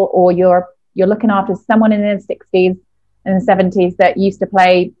level, or you're looking after someone in their 60s and 70s that used to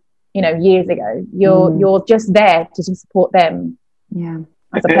play, years ago. You're just there to support them. Yeah.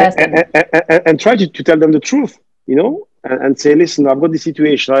 As a person. And try to tell them the truth, and say, listen, I've got this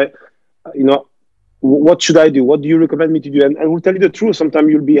situation. What should I do? What do you recommend me to do? And we'll tell you the truth. Sometimes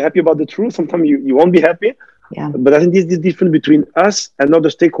you'll be happy about the truth. Sometimes you won't be happy. Yeah. But I think this is different between us and other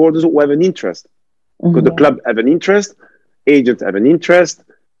stakeholders who have an interest. Because the club have an interest, agents have an interest,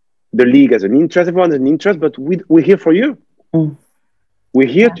 the league has an interest, everyone has an interest, but we're here for you.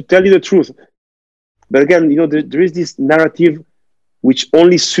 We're here to tell you the truth. But again, there is this narrative which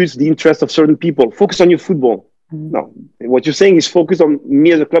only suits the interest of certain people. Focus on your football. No, what you're saying is focus on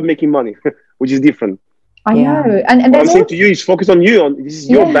me as a club making money, which is different. I know. And what I'm saying to you is focus on you. This is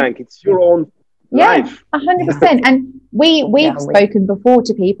your bank. It's your own life. 100%. And we've spoken before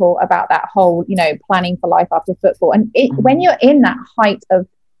to people about that whole, planning for life after football. And when you're in that height of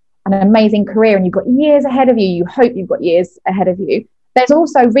an amazing career and you've got years ahead of you, you hope you've got years ahead of you. There's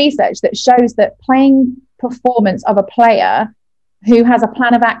also research that shows that playing performance of a player who has a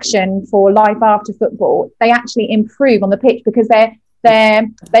plan of action for life after football, they actually improve on the pitch because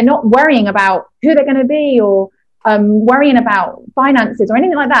they're not worrying about who they're going to be or worrying about finances or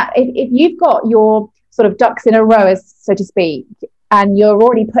anything like that. If you've got your sort of ducks in a row, so to speak, and you're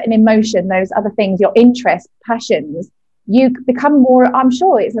already putting in motion those other things, your interests, passions, you become more. I'm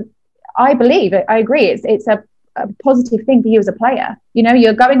sure I agree. It's a positive thing for you as a player.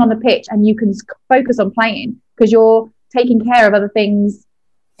 You're going on the pitch and you can focus on playing because you're taking care of other things.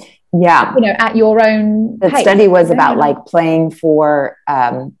 Yeah. At your own pace. The study was about like playing for,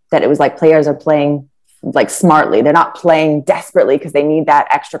 that it was like players are playing like smartly. They're not playing desperately because they need that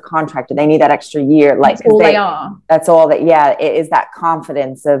extra contract or they need that extra year. Like that's all they are. That's all that. Yeah. It is that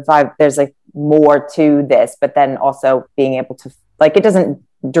confidence of there's like more to this, but then also being able to it doesn't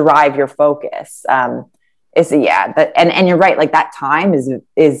derive your focus. And you're right. Like that time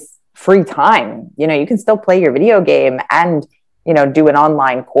is free time. You can still play your video game and do an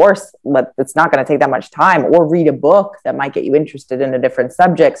online course that's not going to take that much time, or read a book that might get you interested in a different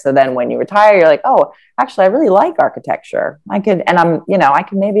subject. So then when you retire, you're like, oh, actually, I really like architecture. I can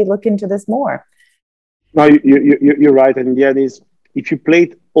maybe look into this more. No, you're right. And the idea is, if you play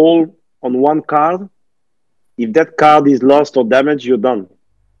it all on one card, if that card is lost or damaged, you're done.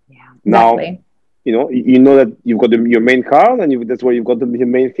 Yeah, exactly. Now, you know that you've got your main card and that's where you've got your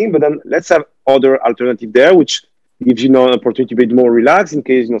main thing. But then let's have other alternative there, which gives you an opportunity to be more relaxed in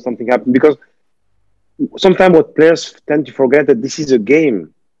case something happens. Because sometimes what players tend to forget that this is a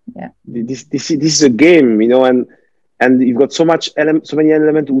game. Yeah. This is a game, and you've got so many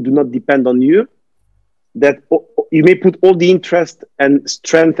elements who do not depend on you, that you may put all the interest and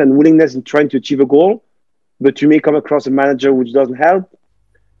strength and willingness in trying to achieve a goal, but you may come across a manager which doesn't help.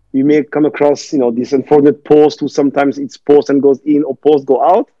 You may come across, this unfortunate post who sometimes it's post and goes in or post go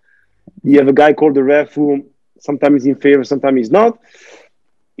out. You have a guy called the ref who sometimes is in favor, sometimes he's not.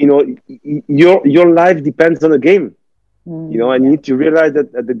 Your life depends on the game. And you need to realize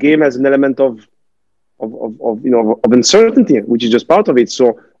that the game has an element of uncertainty, which is just part of it.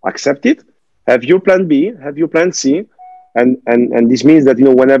 So accept it. Have your plan B, have your plan C, and this means that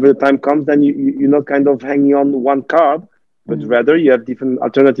whenever the time comes, then you're not kind of hanging on one card, but rather you have different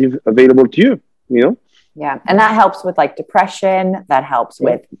alternatives available to you. Yeah, and that helps with like depression. That helps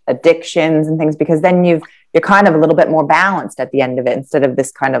with addictions and things, because then you're kind of a little bit more balanced at the end of it, instead of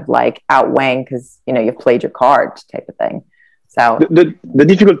this kind of like outweighing because you've played your cards type of thing. So the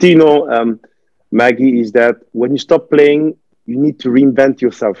difficulty, Maggie, is that when you stop playing, you need to reinvent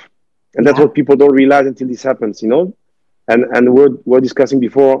yourself, and that's what people don't realize until this happens. And we're discussing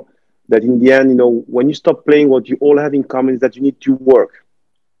before that in the end, when you stop playing, what you all have in common is that you need to work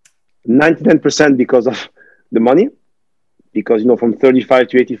 99% because of the money, because from 35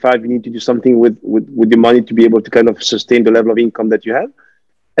 to 85 you need to do something with the money to be able to kind of sustain the level of income that you have.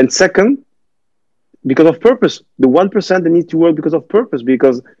 And second, because of purpose. The 1% they need to work because of purpose,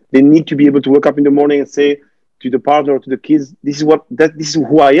 because they need to be able to wake up in the morning and say to the partner or to the kids, this is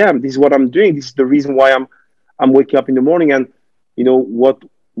who I am, this is what I'm doing, this is the reason why I'm waking up in the morning. And what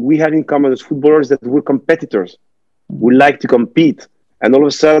we have in common as footballers is that we're competitors. We like to compete. And all of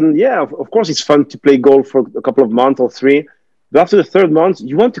a sudden, of course, it's fun to play golf for a couple of months or 3, But after the third month,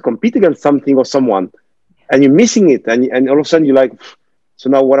 you want to compete against something or someone, and you're missing it. And all of a sudden you're like, so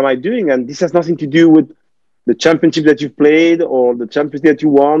now what am I doing? And this has nothing to do with the championship that you've played or the championship that you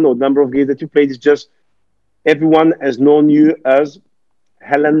won or the number of games that you played. It's just everyone has known you as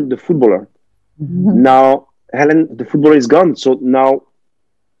Helen, the footballer. Mm-hmm. Now, Helen, the footballer is gone. So now,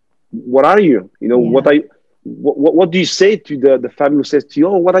 what are you? You know, what are you? What do you say to the family who says to you,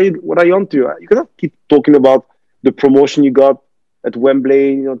 "Oh, what are you on to?" You cannot keep talking about the promotion you got at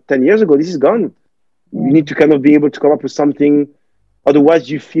Wembley, 10 years ago. This is gone. Yeah. You need to kind of be able to come up with something. Otherwise,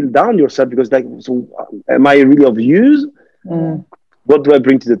 you feel down yourself because, so am I really of use? Mm. What do I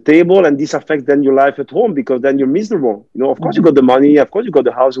bring to the table? And this affects then your life at home because then you're miserable. Of course you got the money, of course you got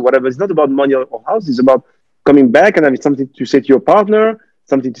the house or whatever. It's not about money or house. It's about coming back and having something to say to your partner,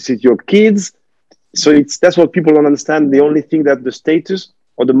 something to say to your kids. So that's what people don't understand. The only thing that the status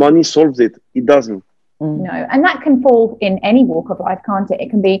or the money solves it. It doesn't. No, and that can fall in any walk of life, can't it? It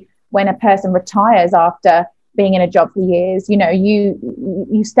can be when a person retires after being in a job for years.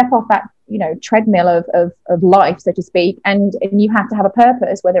 You step off that treadmill of life, so to speak, and you have to have a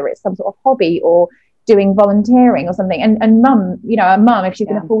purpose, whether it's some sort of hobby or doing volunteering or something. And mum, a mum, if she's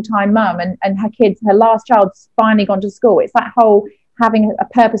been a full-time mum and her last child's finally gone to school, it's that whole having a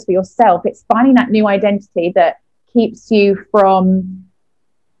purpose for yourself. It's finding that new identity that keeps you from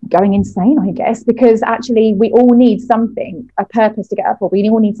going insane, I guess, because actually we all need something, a purpose to get up for. We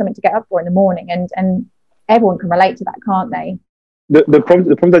all need something to get up for in the morning, and everyone can relate to that, can't they? The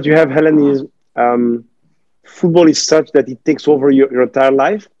problem that you have, Helen, is football is such that it takes over your entire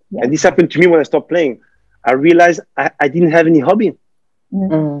life. Yeah. And this happened to me when I stopped playing. I realized I didn't have any hobby.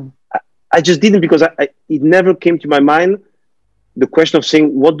 Mm-hmm. I just didn't, because it never came to my mind the question of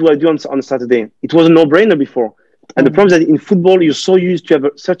saying, what do I do on Saturday? It was a no-brainer before. And the problem is that in football, you're so used to have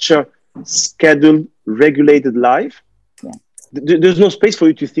such a scheduled, regulated life. Yeah. There's no space for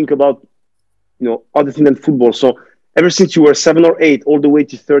you to think about, other things than football. So ever since you were 7 or 8, all the way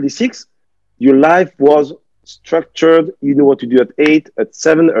to 36, your life was structured. You knew what to do at 8, at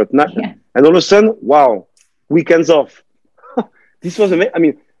 7, or at 9. Yeah. And all of a sudden, wow, weekends off. This was amazing. I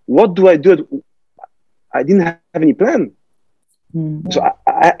mean, what do I do? I didn't have any plan. Mm-hmm. So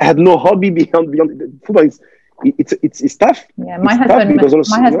I had no hobby beyond football. It's tough. Yeah, my husband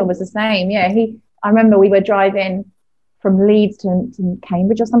was the same. Yeah, I remember we were driving from Leeds to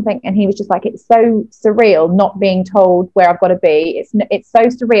Cambridge or something, and he was just like, it's so surreal not being told where I've got to be. It's so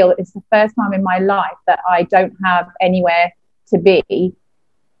surreal. It's the first time in my life that I don't have anywhere to be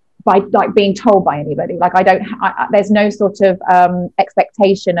by being told by anybody. Like there's no sort of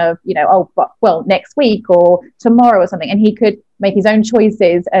expectation of next week or tomorrow or something, and he could make his own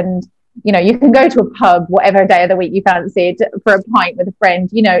choices. And you can go to a pub whatever day of the week you fancied for a pint with a friend.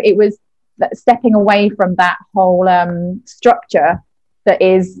 It was stepping away from that whole structure that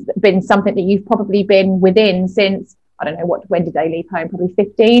is been something that you've probably been within since, I don't know, when did they leave home? Probably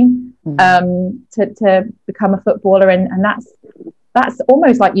 15 to become a footballer, and that's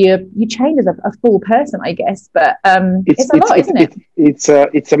almost like you change as a full person, I guess. But it's a lot, isn't it?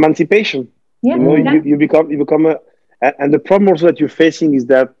 It's emancipation. Yeah, you become and the problem also that you're facing is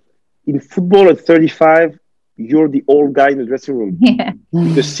that in football at 35, you're the old guy in the dressing room,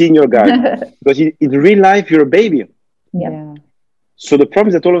 the senior guy. Because in real life, you're a baby. Yeah. So the problem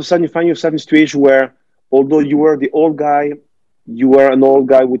is that all of a sudden you find yourself in a situation where, although you were the old guy, you were an old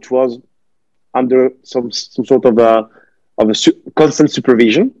guy which was under some sort of a constant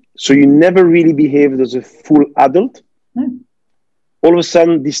supervision. So you never really behaved as a full adult. All of a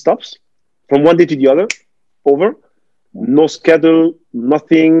sudden, this stops from one day to the other, over. No schedule,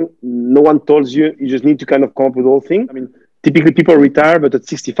 nothing. No one tells you. You just need to kind of come up with the whole thing. I mean, typically people retire, but at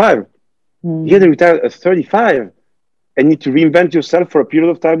 65. Here they retire at 35 and need to reinvent yourself for a period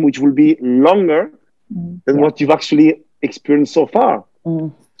of time which will be longer than what you've actually experienced so far.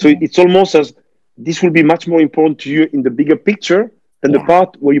 So it's almost as this will be much more important to you in the bigger picture than the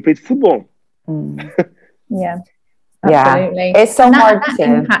part where you played football. Yeah. Absolutely. It's so hard that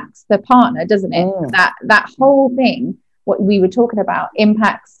impacts the partner, doesn't it? That whole thing, what we were talking about,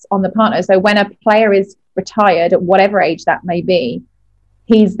 impacts on the partner. So when a player is retired at whatever age that may be,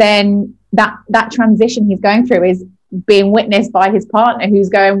 he's then that transition he's going through is being witnessed by his partner, who's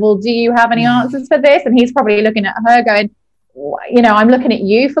going, well, do you have any answers for this? And he's probably looking at her going, I'm looking at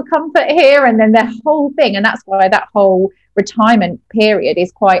you for comfort here. And then the whole thing, and that's why that whole retirement period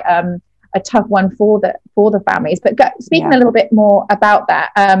is quite a tough one for the families. But speaking a little bit more about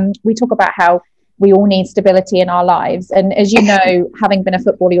that, we talk about how we all need stability in our lives, and as you know, having been a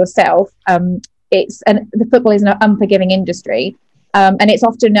footballer yourself, the football is an unforgiving industry, and it's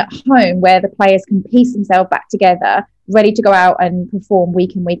often at home where the players can piece themselves back together ready to go out and perform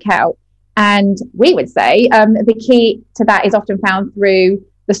week in, week out. And we would say the key to that is often found through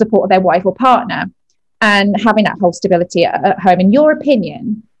the support of their wife or partner and having that whole stability at home. In your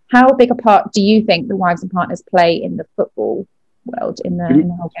opinion, how big a part do you think the wives and partners play in the football world, in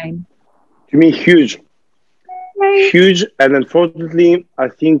the whole game? To me, huge. And unfortunately, I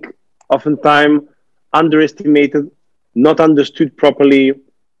think oftentimes underestimated, not understood properly.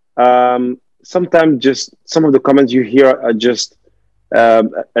 Sometimes just some of the comments you hear are just a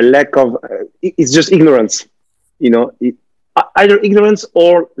lack of, it's just ignorance, either ignorance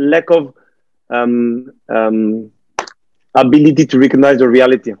or lack of ability to recognize the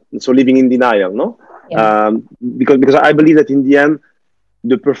reality. And so living in denial, no? Yeah. Because I believe that in the end,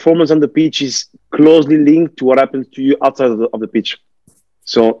 the performance on the pitch is closely linked to what happens to you outside of the pitch.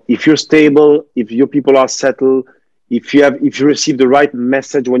 So if you're stable, if your people are settled, if you receive the right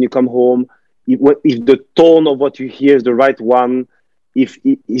message when you come home, if the tone of what you hear is the right one,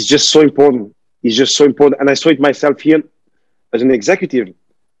 it's just so important. It's just so important. And I saw it myself here as an executive.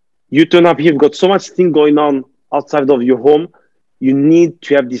 You turn up here, you've got so much thing going on outside of your home. You need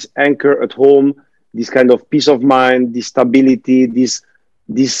to have this anchor at home, this kind of peace of mind, this stability, this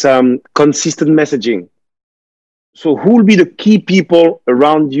consistent messaging. So who will be the key people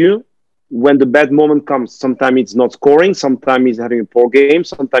around you when the bad moment comes? Sometimes it's not scoring, sometimes it's having a poor game,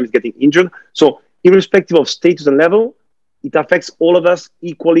 sometimes getting injured. So irrespective of status and level, it affects all of us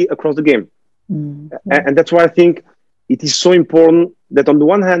equally across the game. Mm-hmm. And that's why I think it is so important that on the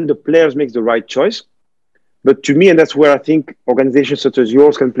one hand, the players make the right choice. But to me, and that's where I think organizations such as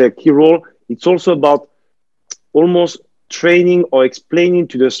yours can play a key role, it's also about almost training or explaining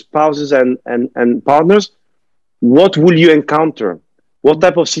to the spouses and partners, what will you encounter? What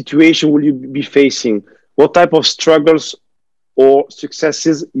type of situation will you be facing? What type of struggles or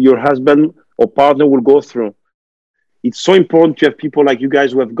successes your husband or partner will go through? It's so important to have people like you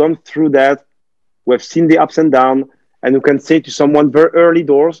guys who have gone through that, who have seen the ups and downs, and who can say to someone very early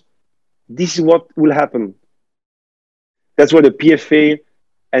doors, this is what will happen. That's where the PFA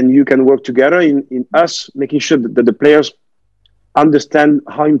and you can work together in us, making sure that the players understand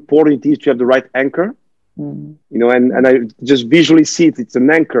how important it is to have the right anchor. And I just visually see it. It's an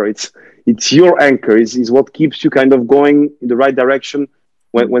anchor. It's your anchor. It's what keeps you kind of going in the right direction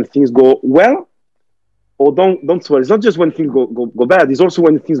when things go well or don't swell. It's not just when things go bad. It's also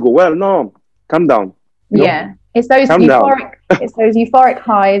when things go well. No, calm down. Yeah, it's those euphoric. It's those euphoric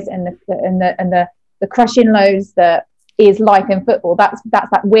highs and the crushing lows that is life in football. That's that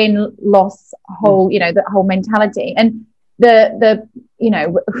win loss whole the whole mentality. And the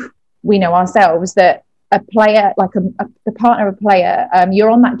we know ourselves that a player, like the partner of a player, you're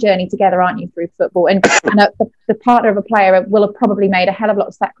on that journey together, aren't you, through football? And the partner of a player will have probably made a hell of a lot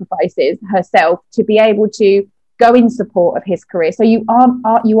of sacrifices herself to be able to go in support of his career. So you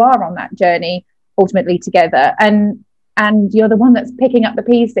are on that journey ultimately together, and you're the one that's picking up the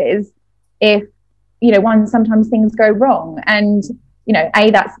pieces if sometimes things go wrong. And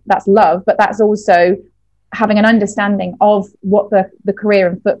that's love, but that's also having an understanding of what the career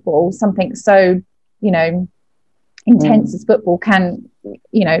in football, something so intense as football can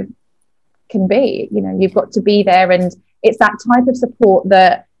be. You've got to be there, and it's that type of support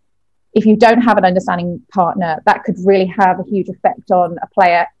that if you don't have an understanding partner, that could really have a huge effect on a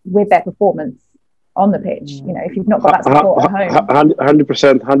player with their performance on the pitch. If you've not got that support at home.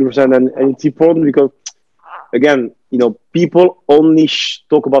 100%, and it's important because again, people only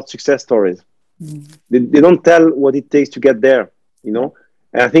talk about success stories. They don't tell what it takes to get there.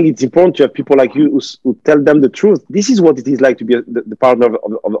 And I think it's important to have people like you who tell them the truth. This is what it is like to be the partner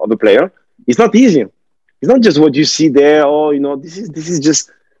of a player. It's not easy. It's not just what you see there. This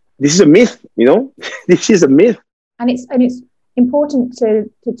is a myth. This is a myth. And it's important to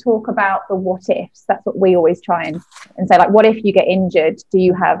talk about the what ifs. That's what we always try and say. Like, what if you get injured? Do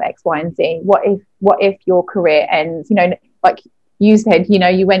you have X, Y, and Z? What if your career ends? Like you said,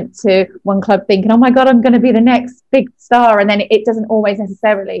 you went to one club thinking, oh my God, I'm going to be the next big star. And then it doesn't always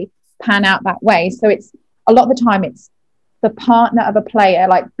necessarily pan out that way. So it's a lot of the time it's the partner of a player,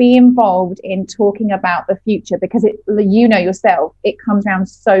 like be involved in talking about the future, because yourself, it comes around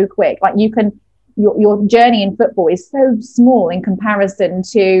so quick. Like your journey in football is so small in comparison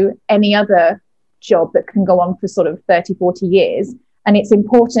to any other job that can go on for sort of 30, 40 years. And it's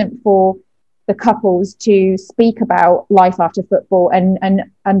important for the couples to speak about life after football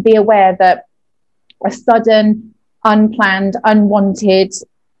and be aware that a sudden, unplanned, unwanted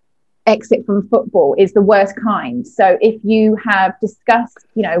exit from football is the worst kind. So if you have discussed,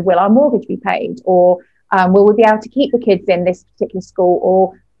 will our mortgage be paid, or will we be able to keep the kids in this particular school,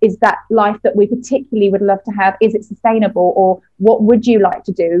 or is that life that we particularly would love to have? Is it sustainable? Or what would you like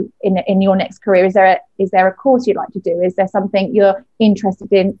to do in your next career? Is there a course you'd like to do? Is there something you're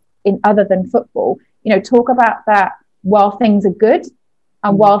interested in other than football? You know, talk about that while things are good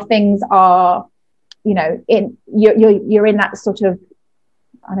and while things are, you know, you're in that sort of,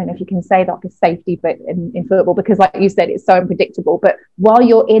 I don't know if you can say like a safety, but in football, because like you said, it's so unpredictable. But while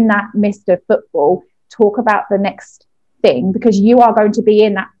you're in that mist of football, talk about the next thing, because you are going to be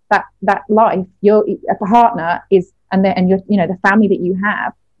in that life. You're a partner is, and you're, you know, the family that you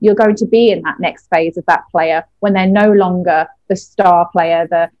have, you're going to be in that next phase of that player when they're no longer the star player,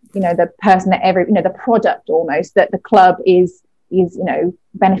 the, you know, the person that the product almost that the club is, you know,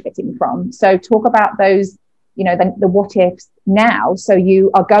 benefiting from. So talk about those, you know, the what ifs now. So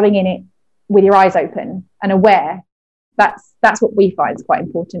you are going in it with your eyes open and aware. That's what we find is quite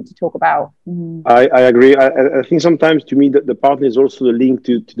important to talk about. I agree. I think sometimes to me that the partner is also the link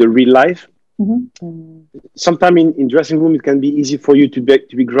to the real life. Sometimes in dressing room, it can be easy for you to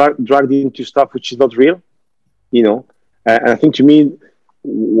be dragged into stuff which is not real, you know. And I think to me,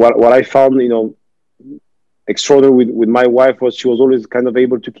 what I found, you know, extraordinary with my wife was she was always kind of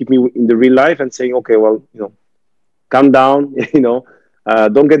able to keep me in the real life and saying, okay, well, you know, calm down, you know,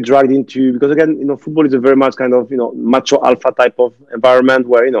 don't get dragged into, because again, you know, football is a very much kind of, you know, macho alpha type of environment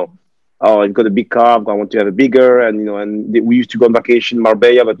where, you know, oh, I've got a big car, I want to have a bigger, and, you know, and we used to go on vacation in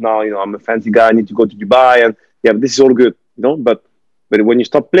Marbella, but now, you know, I'm a fancy guy, I need to go to Dubai, and yeah, this is all good, you know, but when you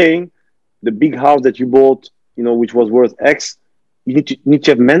stop playing, the big house that you bought, you know, which was worth X, you need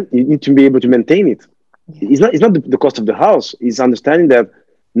to be able to maintain it. It's not the cost of the house. It's understanding that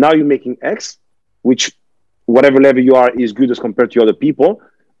now you're making X, which whatever level you are is good as compared to other people.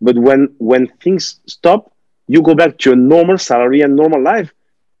 But when things stop, you go back to your normal salary and normal life.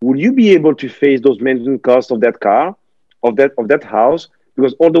 Will you be able to face those maintenance costs of that car, of that house?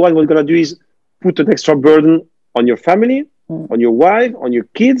 Because otherwise, what you're gonna do is put an extra burden on your family, on your wife, on your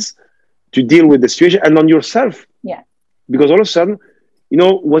kids to deal with the situation, and on yourself. Yeah. Because all of a sudden, you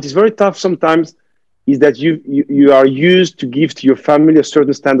know, what is very tough sometimes is that you are used to give to your family a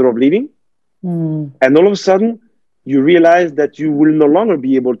certain standard of living. And all of a sudden, you realize that you will no longer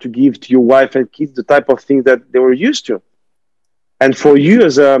be able to give to your wife and kids the type of things that they were used to. And for you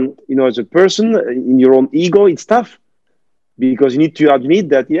as a person in your own ego, it's tough because you need to admit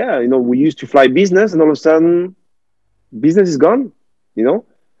that, yeah, you know, we used to fly business and all of a sudden business is gone, you know,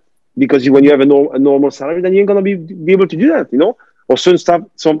 because when you have a normal salary, then you're going to be able to do that, you know, or certain stuff.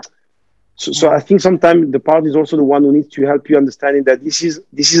 So I think sometimes the partner is also the one who needs to help you understanding that this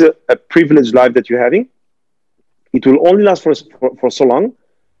is a privileged life that you're having. It will only last for so long.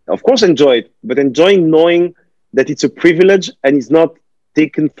 Of course, enjoy it, but enjoying knowing that it's a privilege and it's not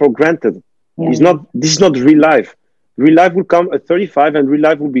taken for granted. This is not real life. Real life will come at 35 and real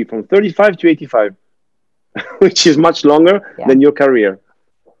life will be from 35 to 85, which is much longer than your career.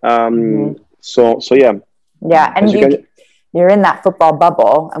 So yeah. Yeah, and you're in that football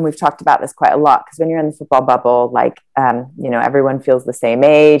bubble, and we've talked about this quite a lot, because when you're in the football bubble, like, you know, everyone feels the same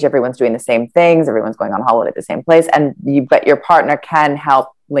age, everyone's doing the same things, everyone's going on holiday at the same place, but your partner can help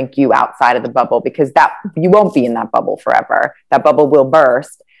link you outside of the bubble, because that you won't be in that bubble forever. That bubble will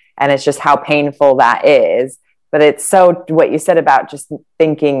burst, and it's just how painful that is. But it's so what you said about just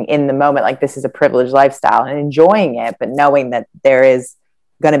thinking in the moment, like this is a privileged lifestyle and enjoying it, but knowing that there is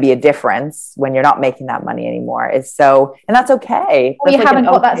going to be a difference when you're not making that money anymore is so, and that's okay. Well, that's you haven't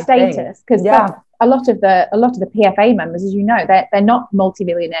got that status, because a lot of the PFA members, as you know, they're not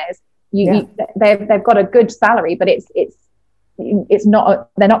multimillionaires. They've got a good salary, but it's not.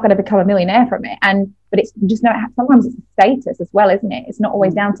 They're not going to become a millionaire from it. But it's just not. Sometimes it's a status as well, isn't it? It's not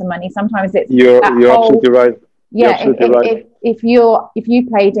always down to money. Sometimes it's you're absolutely right. Yeah, if you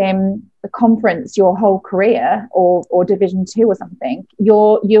played in the conference your whole career or Division 2 or something,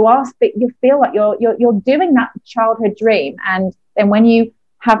 you feel like you're doing that childhood dream, and then when you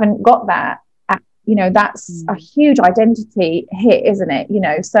haven't got that, you know, that's a huge identity hit, isn't it? You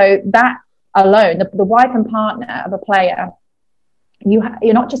know, so that alone, the wife and partner of a player,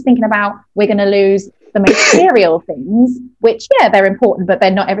 you're not just thinking about we're going to lose the material things, which they're important, but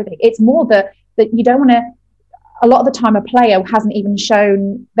they're not everything. It's more that you don't want to. A lot of the time a player hasn't even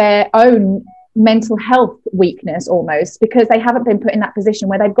shown their own mental health weakness almost, because they haven't been put in that position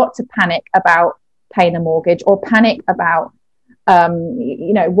where they've got to panic about paying the mortgage or panic about,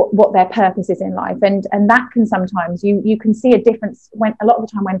 you know, what their purpose is in life. And that can sometimes, you can see a difference when a lot of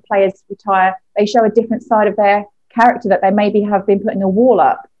the time when players retire, they show a different side of their character that they maybe have been putting a wall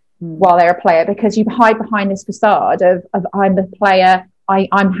up while they're a player, because you hide behind this facade of I'm the player,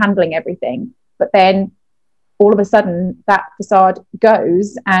 I'm handling everything. But then all of a sudden that facade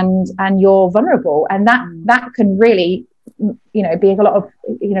goes and you're vulnerable, and that can really, be a lot of,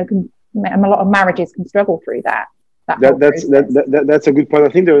 a lot of marriages can struggle through that. That's a good point. I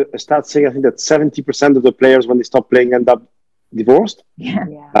think there are stats saying that 70% of the players, when they stop playing, end up divorced. Yeah.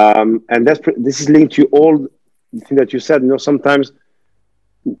 And this is linked to all the thing that you said. Sometimes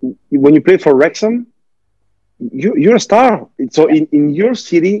when you play for Wrexham, you're a star. So in your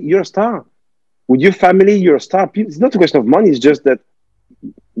city, you're a star. With your family, you're a star. It's not a question of money. It's just that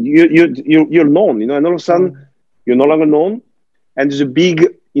you're known. And all of a sudden, you're no longer known. And there's a big,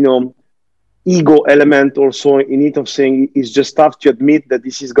 ego element also in it, of saying it's just tough to admit that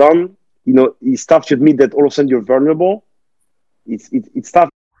this is gone. It's tough to admit that all of a sudden you're vulnerable. It's tough.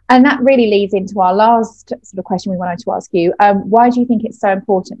 And that really leads into our last sort of question we wanted to ask you. Why do you think it's so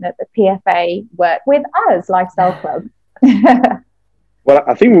important that the PFA work with us, Lifestyle Club? Well,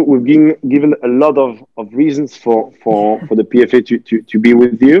 I think we've been given a lot of reasons for the PFA to be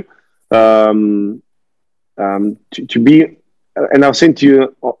with you, to be. And I was saying to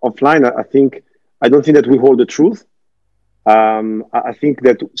you offline, I don't think that we hold the truth. I think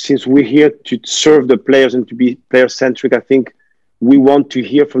that since we're here to serve the players and to be player-centric, I think we want to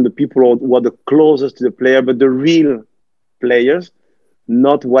hear from the people who are the closest to the player, but the real players,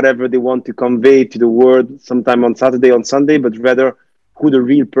 not whatever they want to convey to the world sometime on Saturday, on Sunday, but rather who the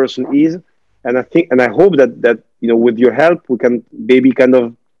real person is. And I hope that with your help, we can maybe kind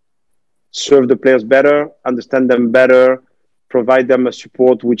of serve the players better, understand them better, provide them a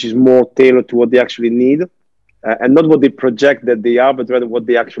support which is more tailored to what they actually need, and not what they project that they are, but rather what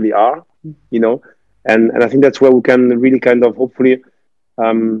they actually are, And I think that's where we can really kind of hopefully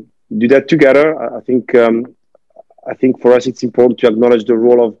do that together. I think for us it's important to acknowledge the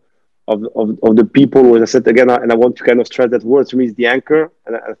role of the people who, as I said again, and I want to kind of stress that word to me is the anchor,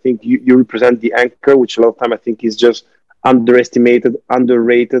 and I think you represent the anchor, which a lot of time I think is just underestimated,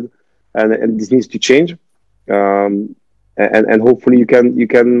 underrated, and this needs to change. And hopefully we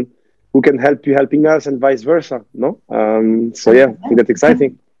can help you helping us, and vice versa. No, so yeah, I think that's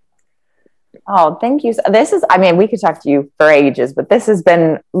exciting. Oh, thank you. We could talk to you for ages, but this has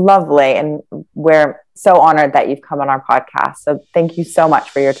been lovely, and we're so honored that you've come on our podcast. So thank you so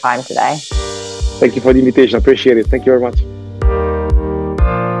much for your time today. Thank you for the invitation. I appreciate it. Thank you very much.